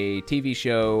is a TV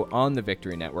show on the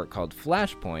Victory Network called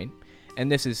Flashpoint,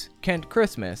 and this is Kent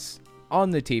Christmas on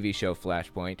the TV show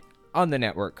Flashpoint on the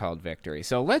network called Victory.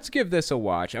 So let's give this a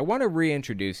watch. I want to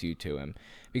reintroduce you to him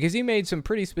because he made some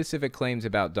pretty specific claims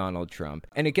about Donald Trump,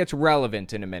 and it gets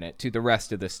relevant in a minute to the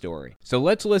rest of the story. So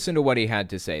let's listen to what he had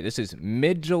to say. This is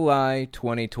mid-July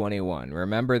 2021.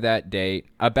 Remember that date,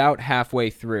 about halfway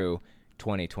through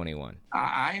 2021.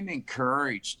 I'm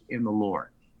encouraged in the Lord.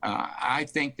 I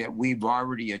think that we've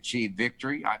already achieved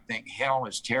victory. I think hell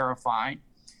is terrified.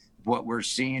 what we're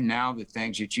seeing now, the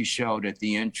things that you showed at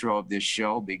the intro of this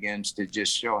show, begins to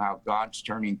just show how God's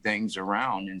turning things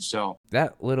around. And so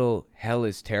that little hell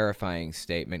is terrifying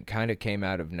statement kind of came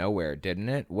out of nowhere, didn't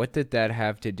it? What did that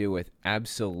have to do with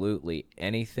absolutely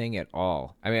anything at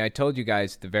all? I mean, I told you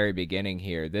guys at the very beginning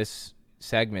here, this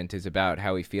segment is about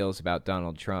how he feels about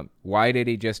Donald Trump. Why did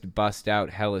he just bust out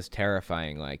hell is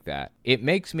terrifying like that? It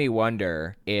makes me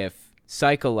wonder if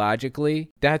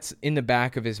psychologically, that's in the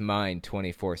back of his mind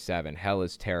 24/7. Hell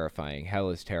is terrifying. Hell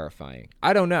is terrifying.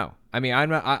 I don't know. I mean,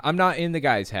 I'm not in the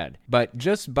guy's head, but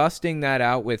just busting that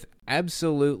out with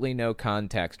absolutely no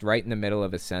context right in the middle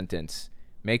of a sentence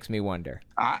makes me wonder.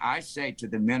 I say to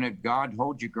the men of God,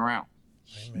 hold your ground.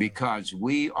 Amen. Because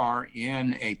we are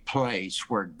in a place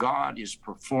where God is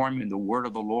performing the word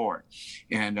of the Lord.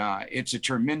 And it's a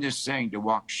tremendous thing to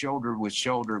walk shoulder with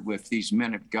shoulder with these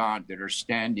men of God that are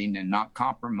standing and not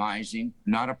compromising,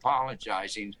 not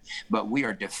apologizing, but we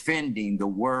are defending the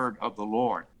word of the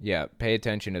Lord. Yeah, pay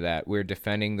attention to that. We're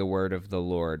defending the word of the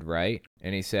Lord, right?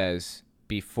 And he says,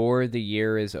 before the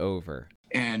year is over.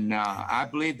 And I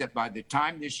believe that by the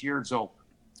time this year is over,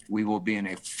 we will be in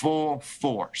a full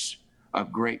force of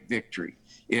great victory.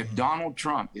 If Donald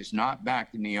Trump is not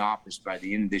back in the office by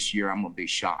the end of this year, I'm going to be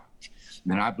shocked.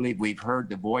 And I believe we've heard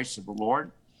the voice of the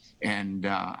Lord. And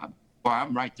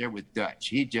I'm right there with Dutch.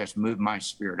 He just moved my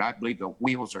spirit. I believe the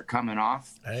wheels are coming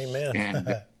off. Amen.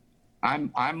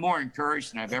 And I'm more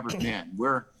encouraged than I've ever been.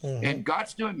 And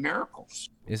God's doing miracles.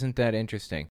 Isn't that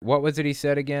interesting? What was it he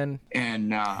said again?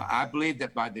 And I believe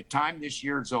that by the time this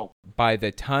year is over. By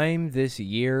the time this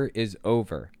year is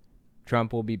over,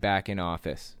 Trump will be back in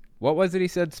office. What was it he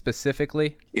said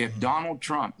specifically? If Donald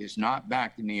Trump is not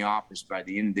back in the office by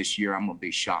the end of this year, I'm going to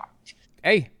be shocked.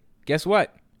 Hey, guess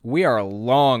what? We are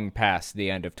long past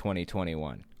the end of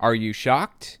 2021. Are you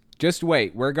shocked? Just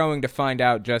wait. We're going to find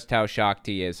out just how shocked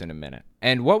he is in a minute.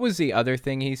 And what was the other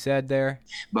thing he said there?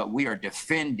 But we are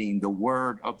defending the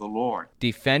word of the Lord.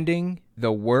 Defending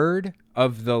the word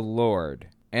of the Lord.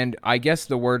 And I guess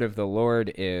the word of the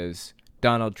Lord is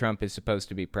Donald Trump is supposed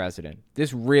to be president.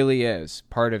 This really is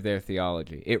part of their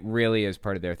theology. It really is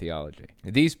part of their theology.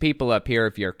 These people up here,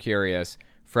 if you're curious,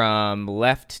 from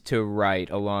left to right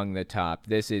along the top,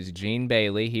 this is Gene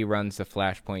Bailey. He runs the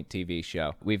Flashpoint TV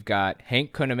show. We've got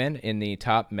Hank Kunneman in the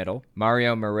top middle,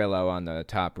 Mario Murillo on the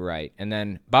top right, and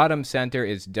then bottom center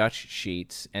is Dutch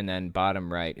Sheets, and then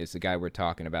bottom right is the guy we're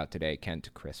talking about today, Kent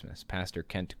Christmas, Pastor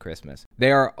Kent Christmas.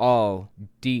 They are all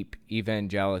deep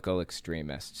evangelical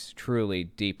extremists, truly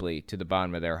deeply to the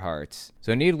bottom of their hearts.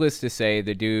 So needless to say,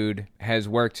 the dude has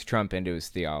worked Trump into his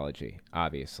theology,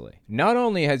 obviously. Not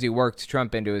only has he worked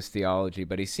Trump into his theology,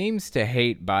 but he seems to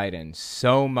hate Biden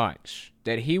so much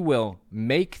that he will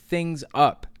make things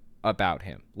up about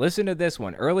him. Listen to this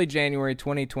one. Early January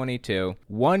 2022,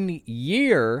 1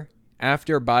 year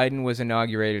after Biden was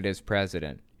inaugurated as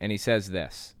president. And he says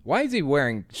this. Why is he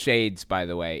wearing shades, by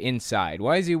the way, inside?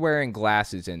 Why is he wearing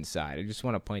glasses inside? I just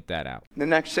want to point that out. The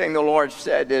next thing the Lord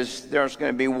said is there's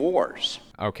going to be wars.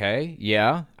 Okay,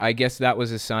 yeah. I guess that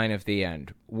was a sign of the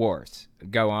end. Wars.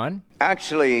 Go on.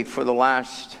 Actually, for the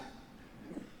last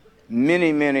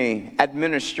many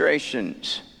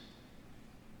administrations,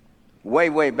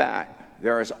 way back,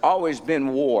 there has always been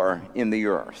war in the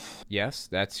earth. Yes,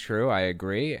 that's true. I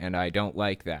agree, and I don't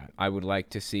like that. I would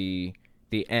like to see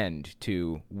the end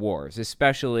to wars,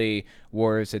 especially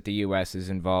wars that the U.S. is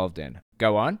involved in.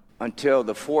 Go on. Until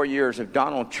the 4 years of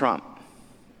Donald Trump,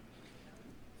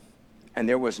 and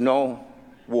there was no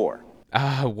war.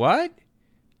 What?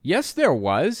 Yes, there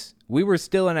was. We were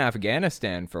still in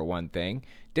Afghanistan, for one thing.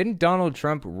 Didn't Donald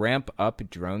Trump ramp up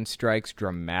drone strikes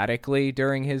dramatically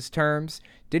during his terms?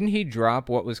 Didn't he drop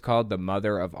what was called the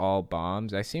mother of all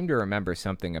bombs? I seem to remember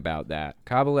something about that.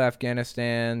 Kabul,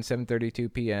 Afghanistan,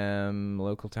 7:32 p.m.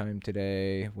 local time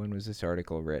today. When was this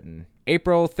article written?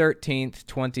 April 13th,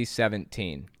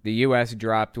 2017. The U.S.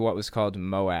 dropped what was called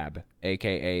Moab,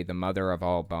 a.k.a. the mother of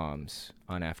all bombs,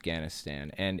 on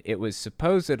Afghanistan. And it was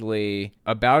supposedly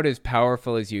about as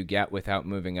powerful as you get without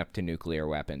moving up to nuclear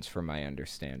weapons, from my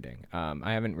understanding.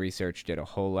 I haven't researched it a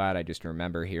whole lot. I just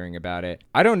remember hearing about it.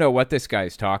 I don't know what this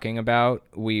guy's talking about.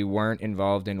 We weren't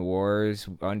involved in wars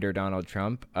under Donald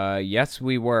Trump. Yes,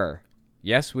 we were.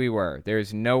 Yes, we were.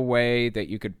 There's no way that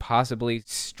you could possibly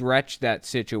stretch that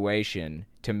situation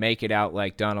to make it out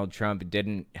like Donald Trump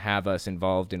didn't have us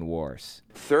involved in wars.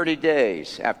 30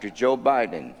 days after Joe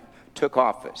Biden took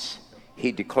office,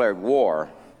 he declared war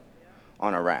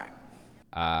on Iraq.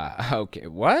 Okay,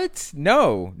 what?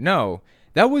 No.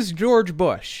 That was George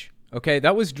Bush. Okay,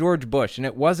 that was George Bush, and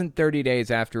it wasn't 30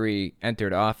 days after he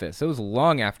entered office. It was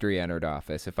long after he entered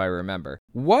office, if I remember.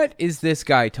 What is this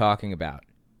guy talking about?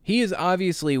 He is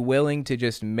obviously willing to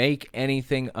just make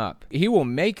anything up. He will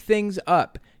make things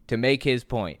up to make his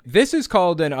point. This is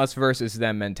called an us versus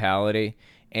them mentality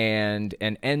and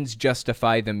an ends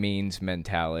justify the means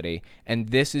mentality. And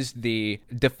this is the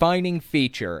defining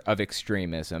feature of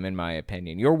extremism, in my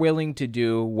opinion. You're willing to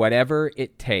do whatever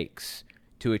it takes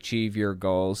to achieve your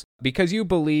goals because you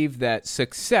believe that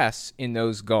success in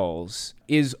those goals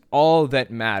is all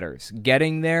that matters.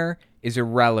 Getting there is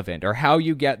irrelevant, or how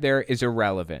you get there is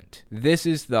irrelevant. This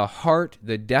is the heart,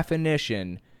 the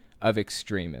definition of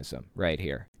extremism right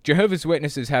here. Jehovah's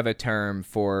Witnesses have a term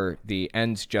for the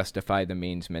ends justify the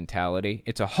means mentality.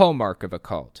 It's a hallmark of a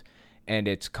cult, and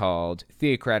it's called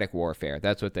theocratic warfare.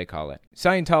 That's what they call it.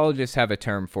 Scientologists have a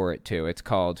term for it too. It's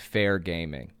called fair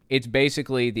gaming. It's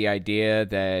basically the idea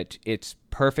that it's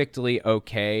perfectly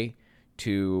okay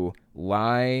to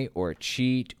lie or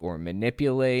cheat or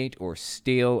manipulate or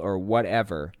steal or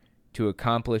whatever to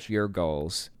accomplish your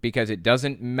goals, because it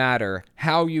doesn't matter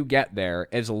how you get there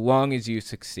as long as you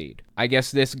succeed. I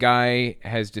guess this guy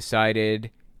has decided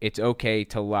it's okay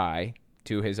to lie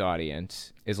to his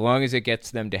audience as long as it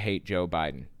gets them to hate Joe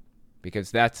Biden,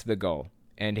 because that's the goal.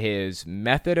 And his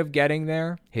method of getting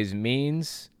there, his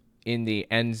means in the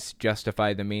ends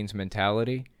justify the means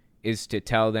mentality, is to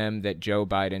tell them that Joe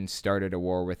Biden started a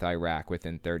war with Iraq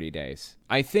within 30 days.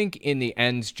 I think in the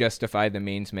ends justify the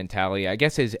means mentality, I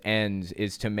guess his ends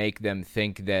is to make them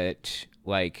think that,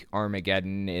 like,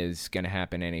 Armageddon is going to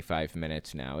happen any 5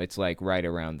 minutes now. It's, like, right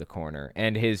around the corner.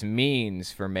 And his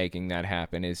means for making that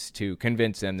happen is to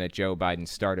convince them that Joe Biden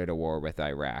started a war with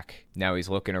Iraq. Now he's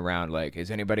looking around like, is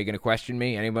anybody going to question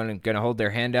me? Anyone going to hold their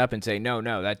hand up and say, no,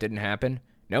 that didn't happen?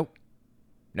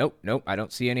 Nope, I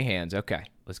don't see any hands. Okay,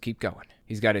 let's keep going.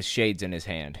 He's got his shades in his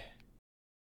hand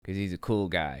because he's a cool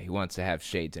guy. He wants to have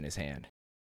shades in his hand.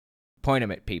 Point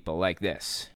them at people like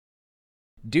this.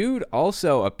 Dude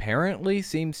also apparently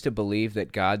seems to believe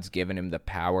that God's given him the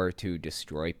power to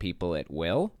destroy people at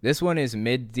will. This one is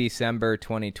mid-December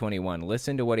 2021.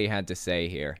 Listen to what he had to say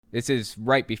here. This is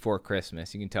right before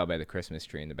Christmas. You can tell by the Christmas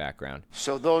tree in the background.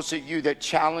 So those of you that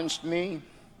challenged me,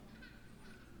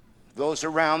 those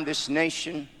around this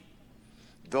nation,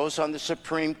 those on the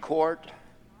Supreme Court,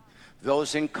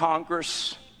 those in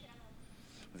Congress,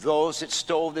 those that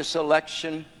stole this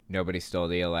election. Nobody stole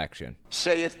the election.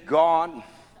 Saith God,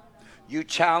 you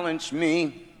challenged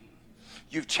me,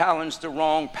 you've challenged the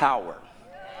wrong power.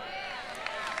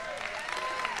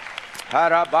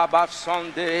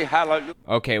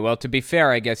 Okay, well, to be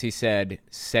fair, I guess he said,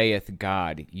 saith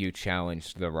God, you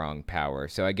challenged the wrong power.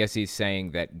 So I guess he's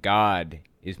saying that God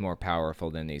is more powerful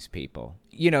than these people.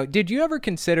 You know, did you ever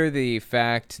consider the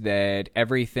fact that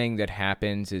everything that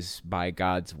happens is by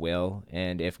God's will?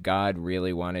 And if God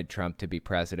really wanted Trump to be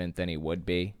president, then he would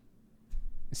be?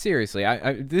 Seriously,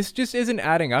 this just isn't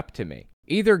adding up to me.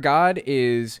 Either God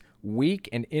is weak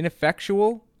and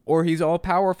ineffectual, or he's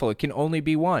all-powerful. It can only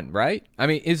be one, right? I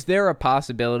mean, is there a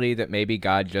possibility that maybe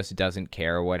God just doesn't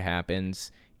care what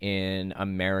happens in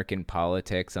American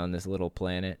politics on this little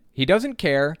planet? He doesn't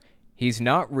care. He's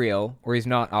not real, or he's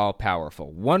not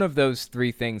all-powerful. One of those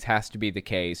three things has to be the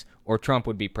case, or Trump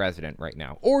would be president right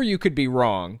now. Or you could be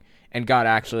wrong, and God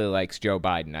actually likes Joe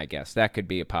Biden, I guess. That could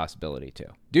be a possibility, too.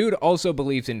 Dude also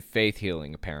believes in faith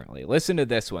healing, apparently. Listen to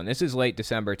this one. This is late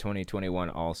December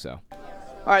 2021 also.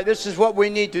 All right, this is what we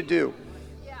need to do.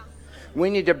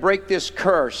 We need to break this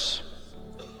curse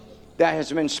that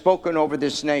has been spoken over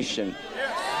this nation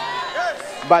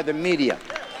by the media.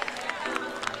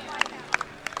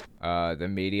 The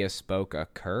media spoke a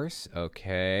curse?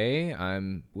 Okay,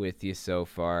 I'm with you so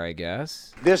far, I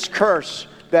guess. This curse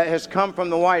that has come from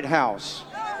the White House.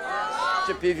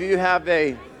 If you have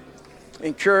a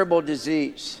incurable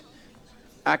disease,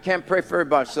 I can't pray for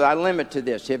everybody, so I limit to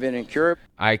this. You have an incurable...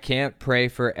 I can't pray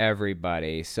for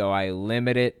everybody, so I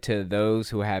limit it to those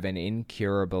who have an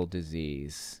incurable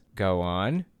disease. Go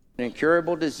on. An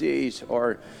incurable disease,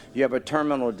 or you have a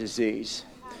terminal disease.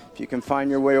 If you can find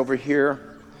your way over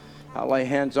here, I'll lay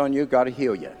hands on you, God will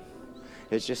heal you.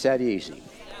 It's just that easy.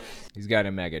 He's got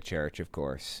a mega church, of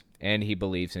course, and he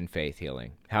believes in faith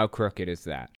healing. How crooked is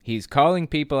that? He's calling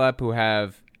people up who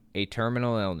have a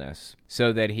terminal illness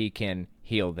so that he can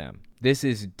heal them. This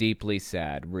is deeply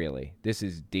sad, really. This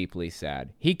is deeply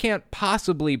sad. He can't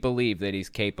possibly believe that he's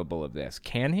capable of this,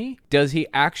 can he? Does he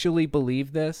actually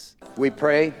believe this? We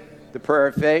pray the prayer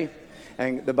of faith,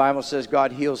 and the Bible says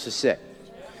God heals the sick.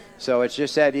 So it's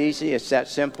just that easy, it's that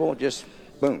simple, just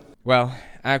boom. Well,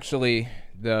 actually,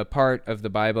 the part of the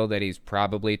Bible that he's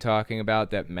probably talking about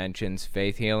that mentions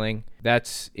faith healing,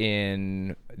 that's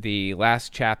in the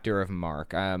last chapter of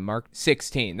Mark, Mark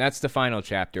 16. That's the final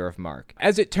chapter of Mark.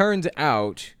 As it turns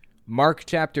out, Mark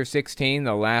chapter 16,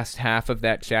 the last half of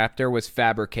that chapter, was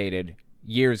fabricated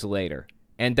years later.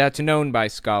 And that's known by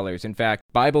scholars. In fact,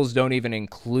 Bibles don't even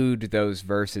include those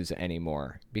verses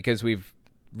anymore because we've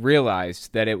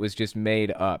realized that it was just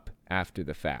made up after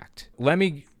the fact. Let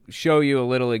me show you a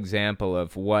little example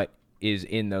of what is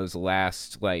in those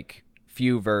last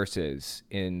few verses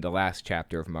in the last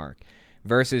chapter of Mark.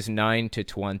 Verses 9 to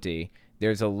 20,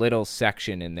 there's a little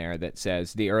section in there that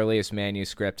says the earliest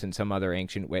manuscripts and some other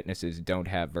ancient witnesses don't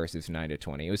have verses 9 to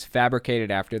 20. It was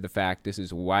fabricated after the fact. This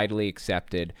is widely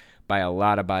accepted by a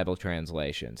lot of Bible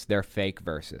translations. They're fake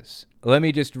verses. Let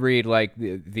me just read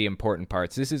the important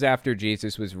parts. This is after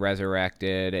Jesus was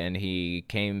resurrected and he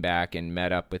came back and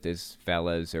met up with his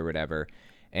fellas or whatever.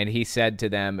 And he said to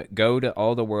them, "Go to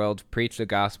all the world, preach the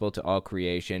gospel to all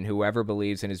creation. Whoever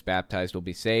believes and is baptized will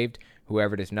be saved.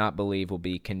 Whoever does not believe will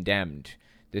be condemned."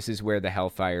 This is where the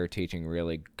hellfire teaching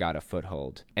really got a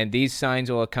foothold. "And these signs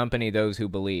will accompany those who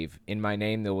believe. In my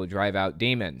name they will drive out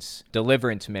demons."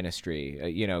 Deliverance ministry,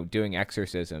 doing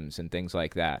exorcisms and things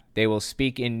like that. "They will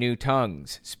speak in new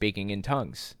tongues," speaking in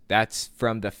tongues. That's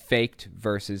from the faked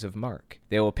verses of Mark.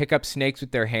 "They will pick up snakes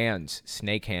with their hands,"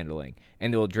 snake handling.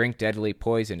 "And they will drink deadly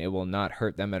poison. It will not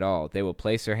hurt them at all. They will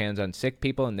place their hands on sick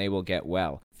people and they will get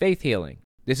well." Faith healing.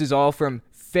 This is all from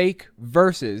fake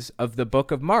verses of the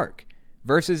book of Mark.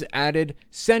 Verses added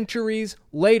centuries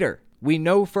later. We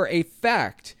know for a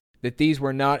fact that these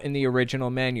were not in the original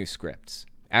manuscripts.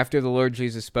 After the Lord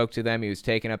Jesus spoke to them, he was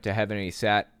taken up to heaven and he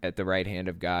sat at the right hand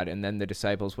of God. And then the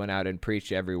disciples went out and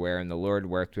preached everywhere, and the Lord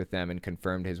worked with them and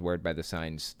confirmed his word by the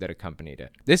signs that accompanied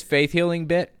it. This faith healing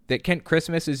bit that Kent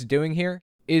Christmas is doing here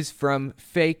is from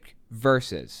fake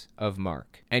verses of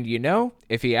Mark. And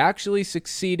if he actually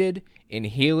succeeded in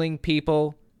healing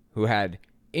people who had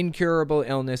incurable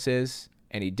illnesses,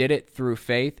 and he did it through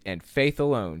faith and faith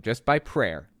alone, just by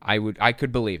prayer, I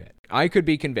could believe it. I could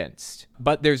be convinced.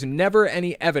 But there's never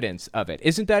any evidence of it.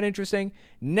 Isn't that interesting?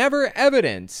 Never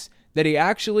evidence that he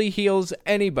actually heals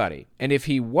anybody. And if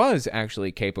he was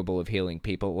actually capable of healing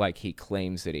people like he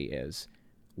claims that he is,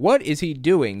 what is he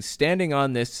doing standing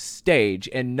on this stage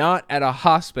and not at a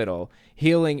hospital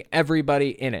healing everybody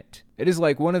in it? It is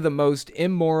like one of the most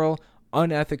immoral,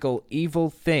 unethical, evil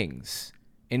things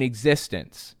in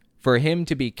existence for him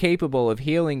to be capable of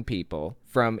healing people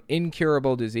from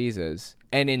incurable diseases,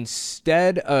 and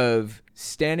instead of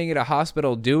standing at a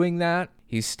hospital doing that,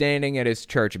 he's standing at his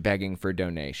church begging for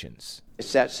donations.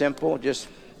 It's that simple, just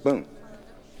boom.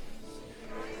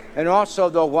 And also,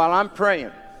 though, while I'm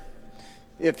praying,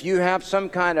 if you have some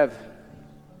kind of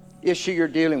issue you're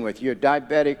dealing with, you're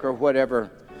diabetic or whatever,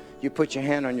 you put your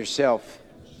hand on yourself,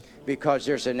 because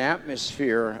there's an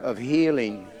atmosphere of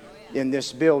healing in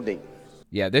this building.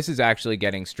 Yeah, this is actually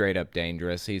getting straight up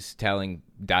dangerous. He's telling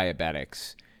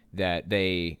diabetics that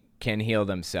they can heal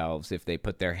themselves if they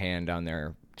put their hand on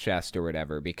their chest or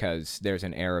whatever, because there's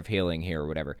an air of healing here or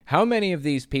whatever. How many of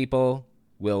these people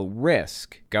will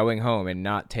risk going home and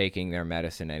not taking their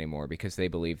medicine anymore because they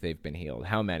believe they've been healed?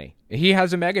 How many? He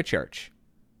has a megachurch.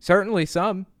 Certainly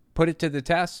some put it to the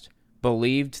test,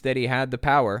 believed that he had the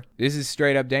power. This is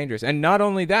straight up dangerous. And not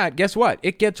only that, guess what?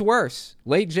 It gets worse.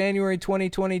 Late January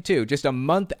 2022, just a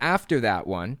month after that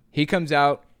one, he comes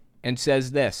out and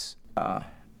says this.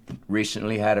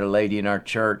 Recently had a lady in our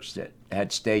church that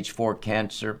had stage 4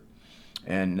 cancer,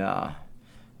 and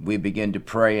we began to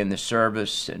pray in the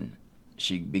service, and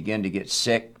she began to get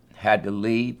sick, had to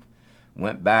leave,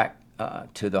 went back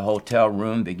to the hotel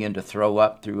room, began to threw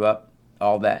up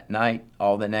all that night,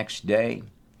 all the next day.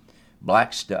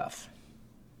 Black stuff.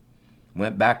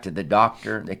 Went back to the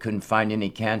doctor. They couldn't find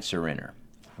any cancer in her.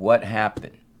 What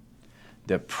happened?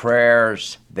 The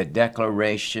prayers, the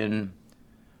declaration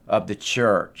of the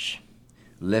church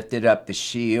lifted up the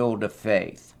shield of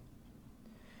faith.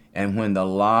 And when the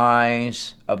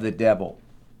lies of the devil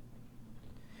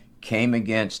came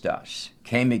against us,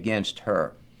 came against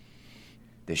her,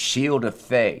 the shield of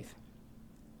faith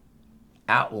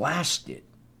outlasted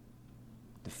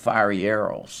the fiery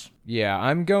arrows. Yeah,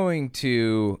 I'm going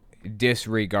to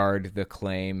disregard the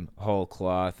claim whole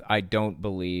cloth. I don't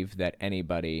believe that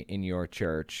anybody in your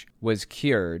church was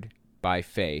cured by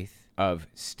faith of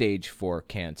stage 4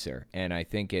 cancer, and I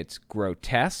think it's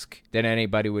grotesque that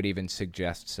anybody would even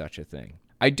suggest such a thing.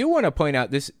 I do want to point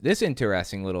out this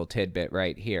interesting little tidbit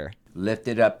right here.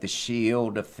 Lifted up the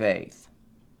shield of faith,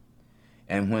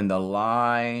 and when the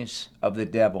lies of the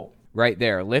devil. right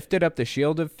there, lifted up the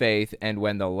shield of faith, and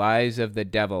when the lies of the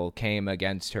devil came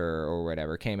against her, or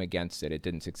whatever, came against it, it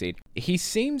didn't succeed. He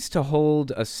seems to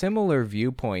hold a similar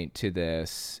viewpoint to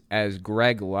this as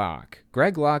Greg Locke.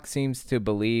 Greg Locke seems to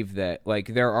believe that,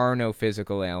 like, there are no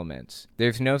physical ailments.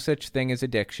 There's no such thing as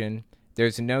addiction.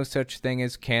 There's no such thing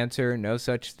as cancer, no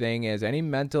such thing as any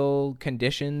mental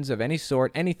conditions of any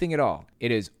sort, anything at all.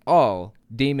 It is all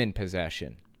demon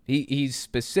possession. He's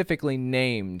specifically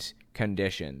named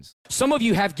conditions. Some of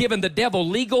you have given the devil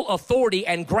legal authority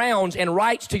and grounds and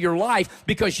rights to your life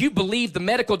because you believe the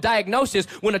medical diagnosis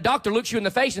when a doctor looks you in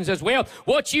the face and says, well,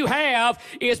 what you have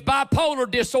is bipolar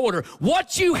disorder.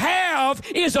 What you have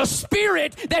is a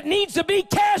spirit that needs to be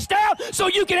cast out so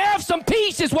you can have some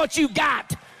peace is what you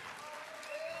got.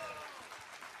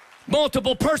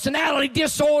 Multiple personality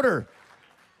disorder.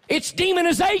 It's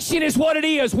demonization is what it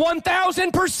is,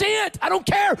 1,000%. I don't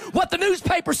care what the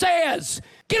newspaper says.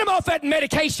 Get them off that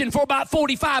medication for about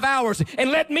 45 hours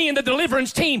and let me and the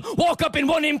deliverance team walk up in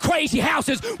one of them crazy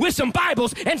houses with some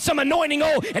Bibles and some anointing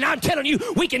oil. And I'm telling you,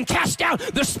 we can cast out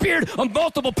the spirit of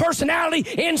multiple personality,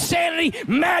 insanity,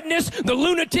 madness, the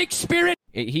lunatic spirit.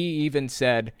 He even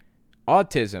said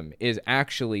autism is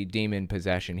actually demon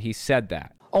possession. He said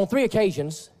that. On 3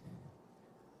 occasions,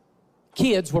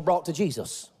 kids were brought to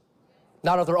Jesus.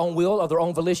 Not of their own will, of their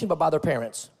own volition, but by their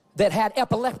parents, that had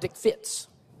epileptic fits,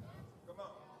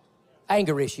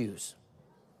 anger issues,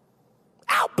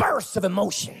 outbursts of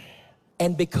emotion.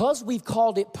 And because we've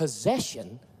called it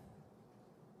possession,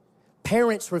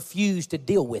 parents refuse to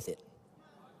deal with it.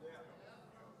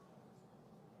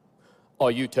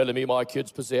 Are you telling me my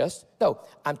kid's possessed? No,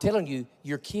 I'm telling you,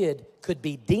 your kid could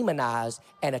be demonized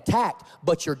and attacked,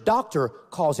 but your doctor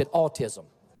calls it autism.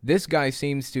 This guy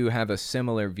seems to have a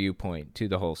similar viewpoint to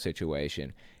the whole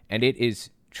situation, and it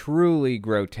is truly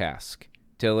grotesque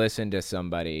to listen to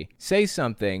somebody say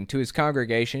something to his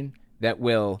congregation that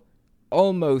will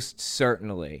almost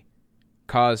certainly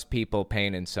cause people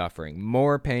pain and suffering,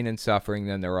 more pain and suffering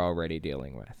than they're already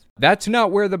dealing with. That's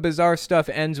not where the bizarre stuff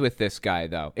ends with this guy,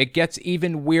 though. It gets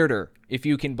even weirder, if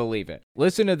you can believe it.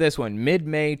 Listen to this one,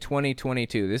 mid-May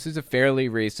 2022. This is a fairly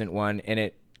recent one, and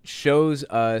it shows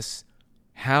us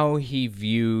how he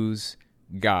views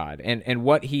God and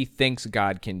what he thinks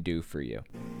God can do for you.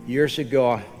 Years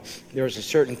ago, there was a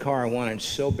certain car I wanted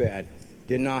so bad,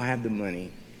 did not have the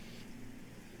money.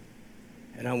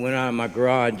 And I went out of my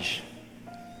garage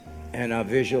and I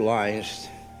visualized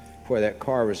where that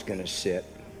car was going to sit.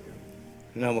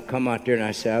 And I would come out there and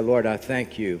I said, Lord, I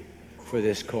thank you for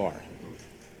this car.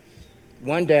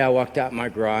 One day I walked out my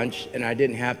garage and I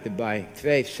didn't have to, by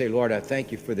faith, say, Lord, I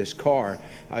thank you for this car.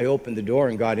 I opened the door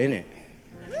and got in it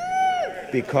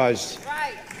because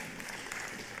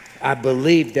I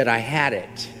believed that I had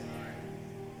it.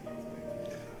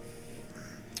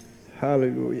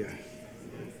 Hallelujah.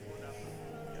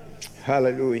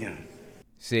 Hallelujah.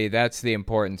 See, that's the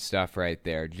important stuff right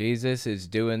there. Jesus is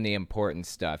doing the important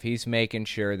stuff. He's making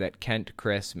sure that Kent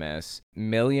Christmas,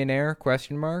 millionaire,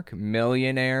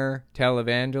 millionaire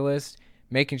televangelist,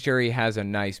 making sure he has a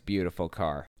nice, beautiful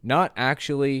car. Not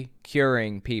actually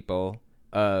curing people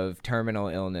of terminal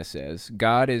illnesses.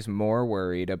 God is more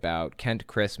worried about Kent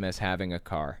Christmas having a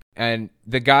car. And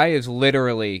the guy is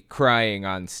literally crying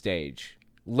on stage.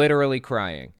 Literally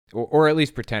crying. Or at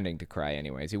least pretending to cry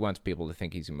anyways. He wants people to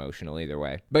think he's emotional either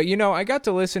way. But you know, I got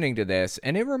to listening to this,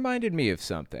 and it reminded me of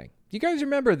something. You guys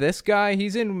remember this guy?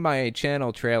 He's in my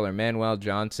channel trailer, Manuel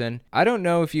Johnson. I don't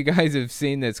know if you guys have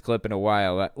seen this clip in a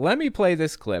while. Let me play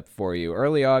this clip for you.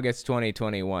 Early August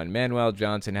 2021. Manuel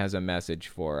Johnson has a message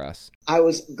for us. I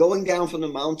was going down from the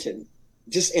mountain,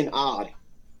 just in awe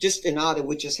at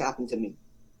what just happened to me.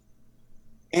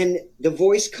 And the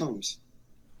voice comes.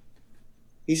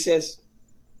 He says,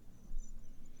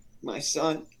 my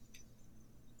son.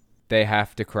 They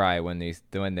have to cry when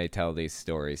they tell these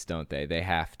stories, don't they? They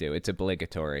have to. It's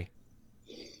obligatory.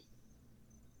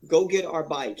 Go get our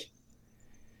bike.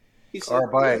 He said, our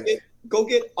bike. Go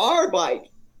get our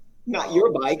bike. Not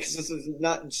your bike, because this is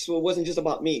not, so it wasn't just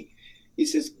about me. He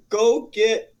says, go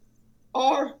get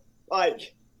our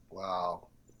bike. Wow.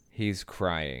 He's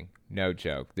crying. No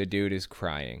joke. The dude is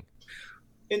crying.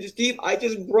 And Steve, I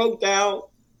just broke down.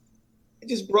 I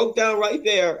just broke down right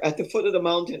there at the foot of the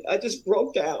mountain. I just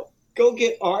broke down. Go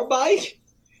get our bike?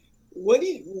 What,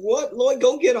 Lord,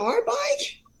 go get our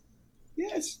bike?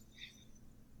 Yes.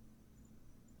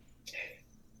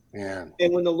 Man.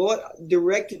 And when the Lord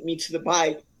directed me to the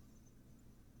bike,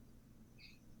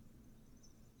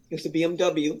 it's a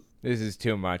BMW. This is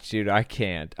too much, dude. I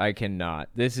cannot.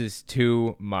 This is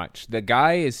too much. The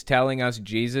guy is telling us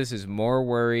Jesus is more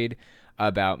worried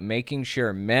about making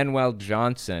sure Manuel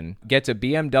Johnson gets a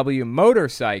BMW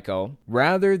motorcycle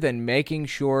rather than making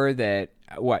sure that,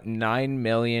 9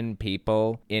 million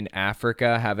people in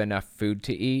Africa have enough food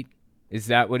to eat? Is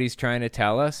that what he's trying to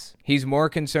tell us? He's more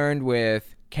concerned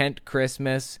with Kent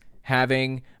Christmas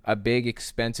having a big,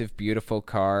 expensive, beautiful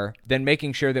car than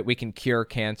making sure that we can cure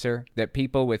cancer, that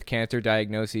people with cancer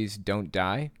diagnoses don't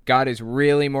die. God is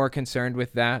really more concerned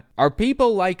with that. Are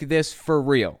people like this for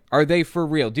real? Are they for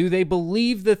real? Do they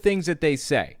believe the things that they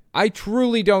say? I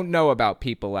truly don't know about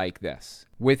people like this.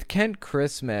 With Kent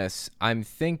Christmas, I'm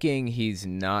thinking he's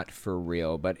not for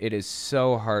real, but it is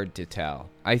so hard to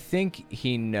tell. I think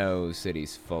he knows that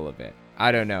he's full of it.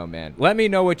 I don't know, man. Let me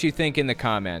know what you think in the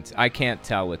comments. I can't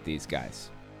tell with these guys.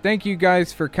 Thank you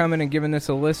guys for coming and giving this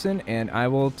a listen, and I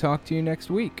will talk to you next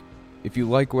week. If you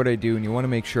like what I do and you want to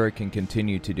make sure I can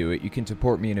continue to do it, you can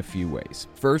support me in a few ways.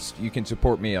 First, you can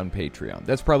support me on Patreon.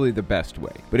 That's probably the best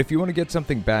way. But if you want to get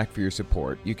something back for your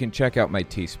support, you can check out my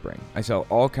Teespring. I sell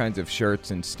all kinds of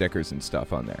shirts and stickers and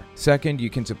stuff on there. Second,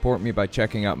 you can support me by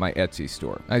checking out my Etsy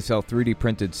store. I sell 3D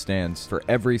printed stands for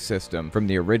every system, from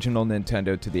the original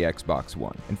Nintendo to the Xbox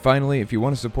One. And finally, if you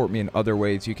want to support me in other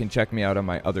ways, you can check me out on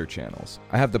my other channels.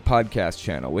 I have the podcast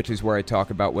channel, which is where I talk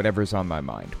about whatever's on my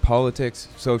mind. Politics,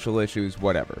 social issues,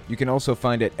 whatever. You can also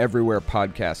find it everywhere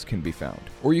podcasts can be found.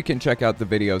 Or you can check out the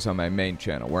videos on my main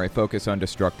channel where I focus on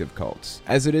destructive cults.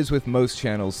 As it is with most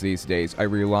channels these days, I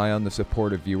rely on the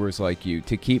support of viewers like you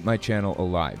to keep my channel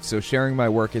alive, so sharing my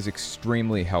work is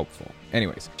extremely helpful.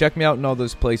 Anyways, check me out in all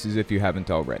those places if you haven't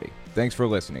already. Thanks for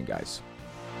listening, guys.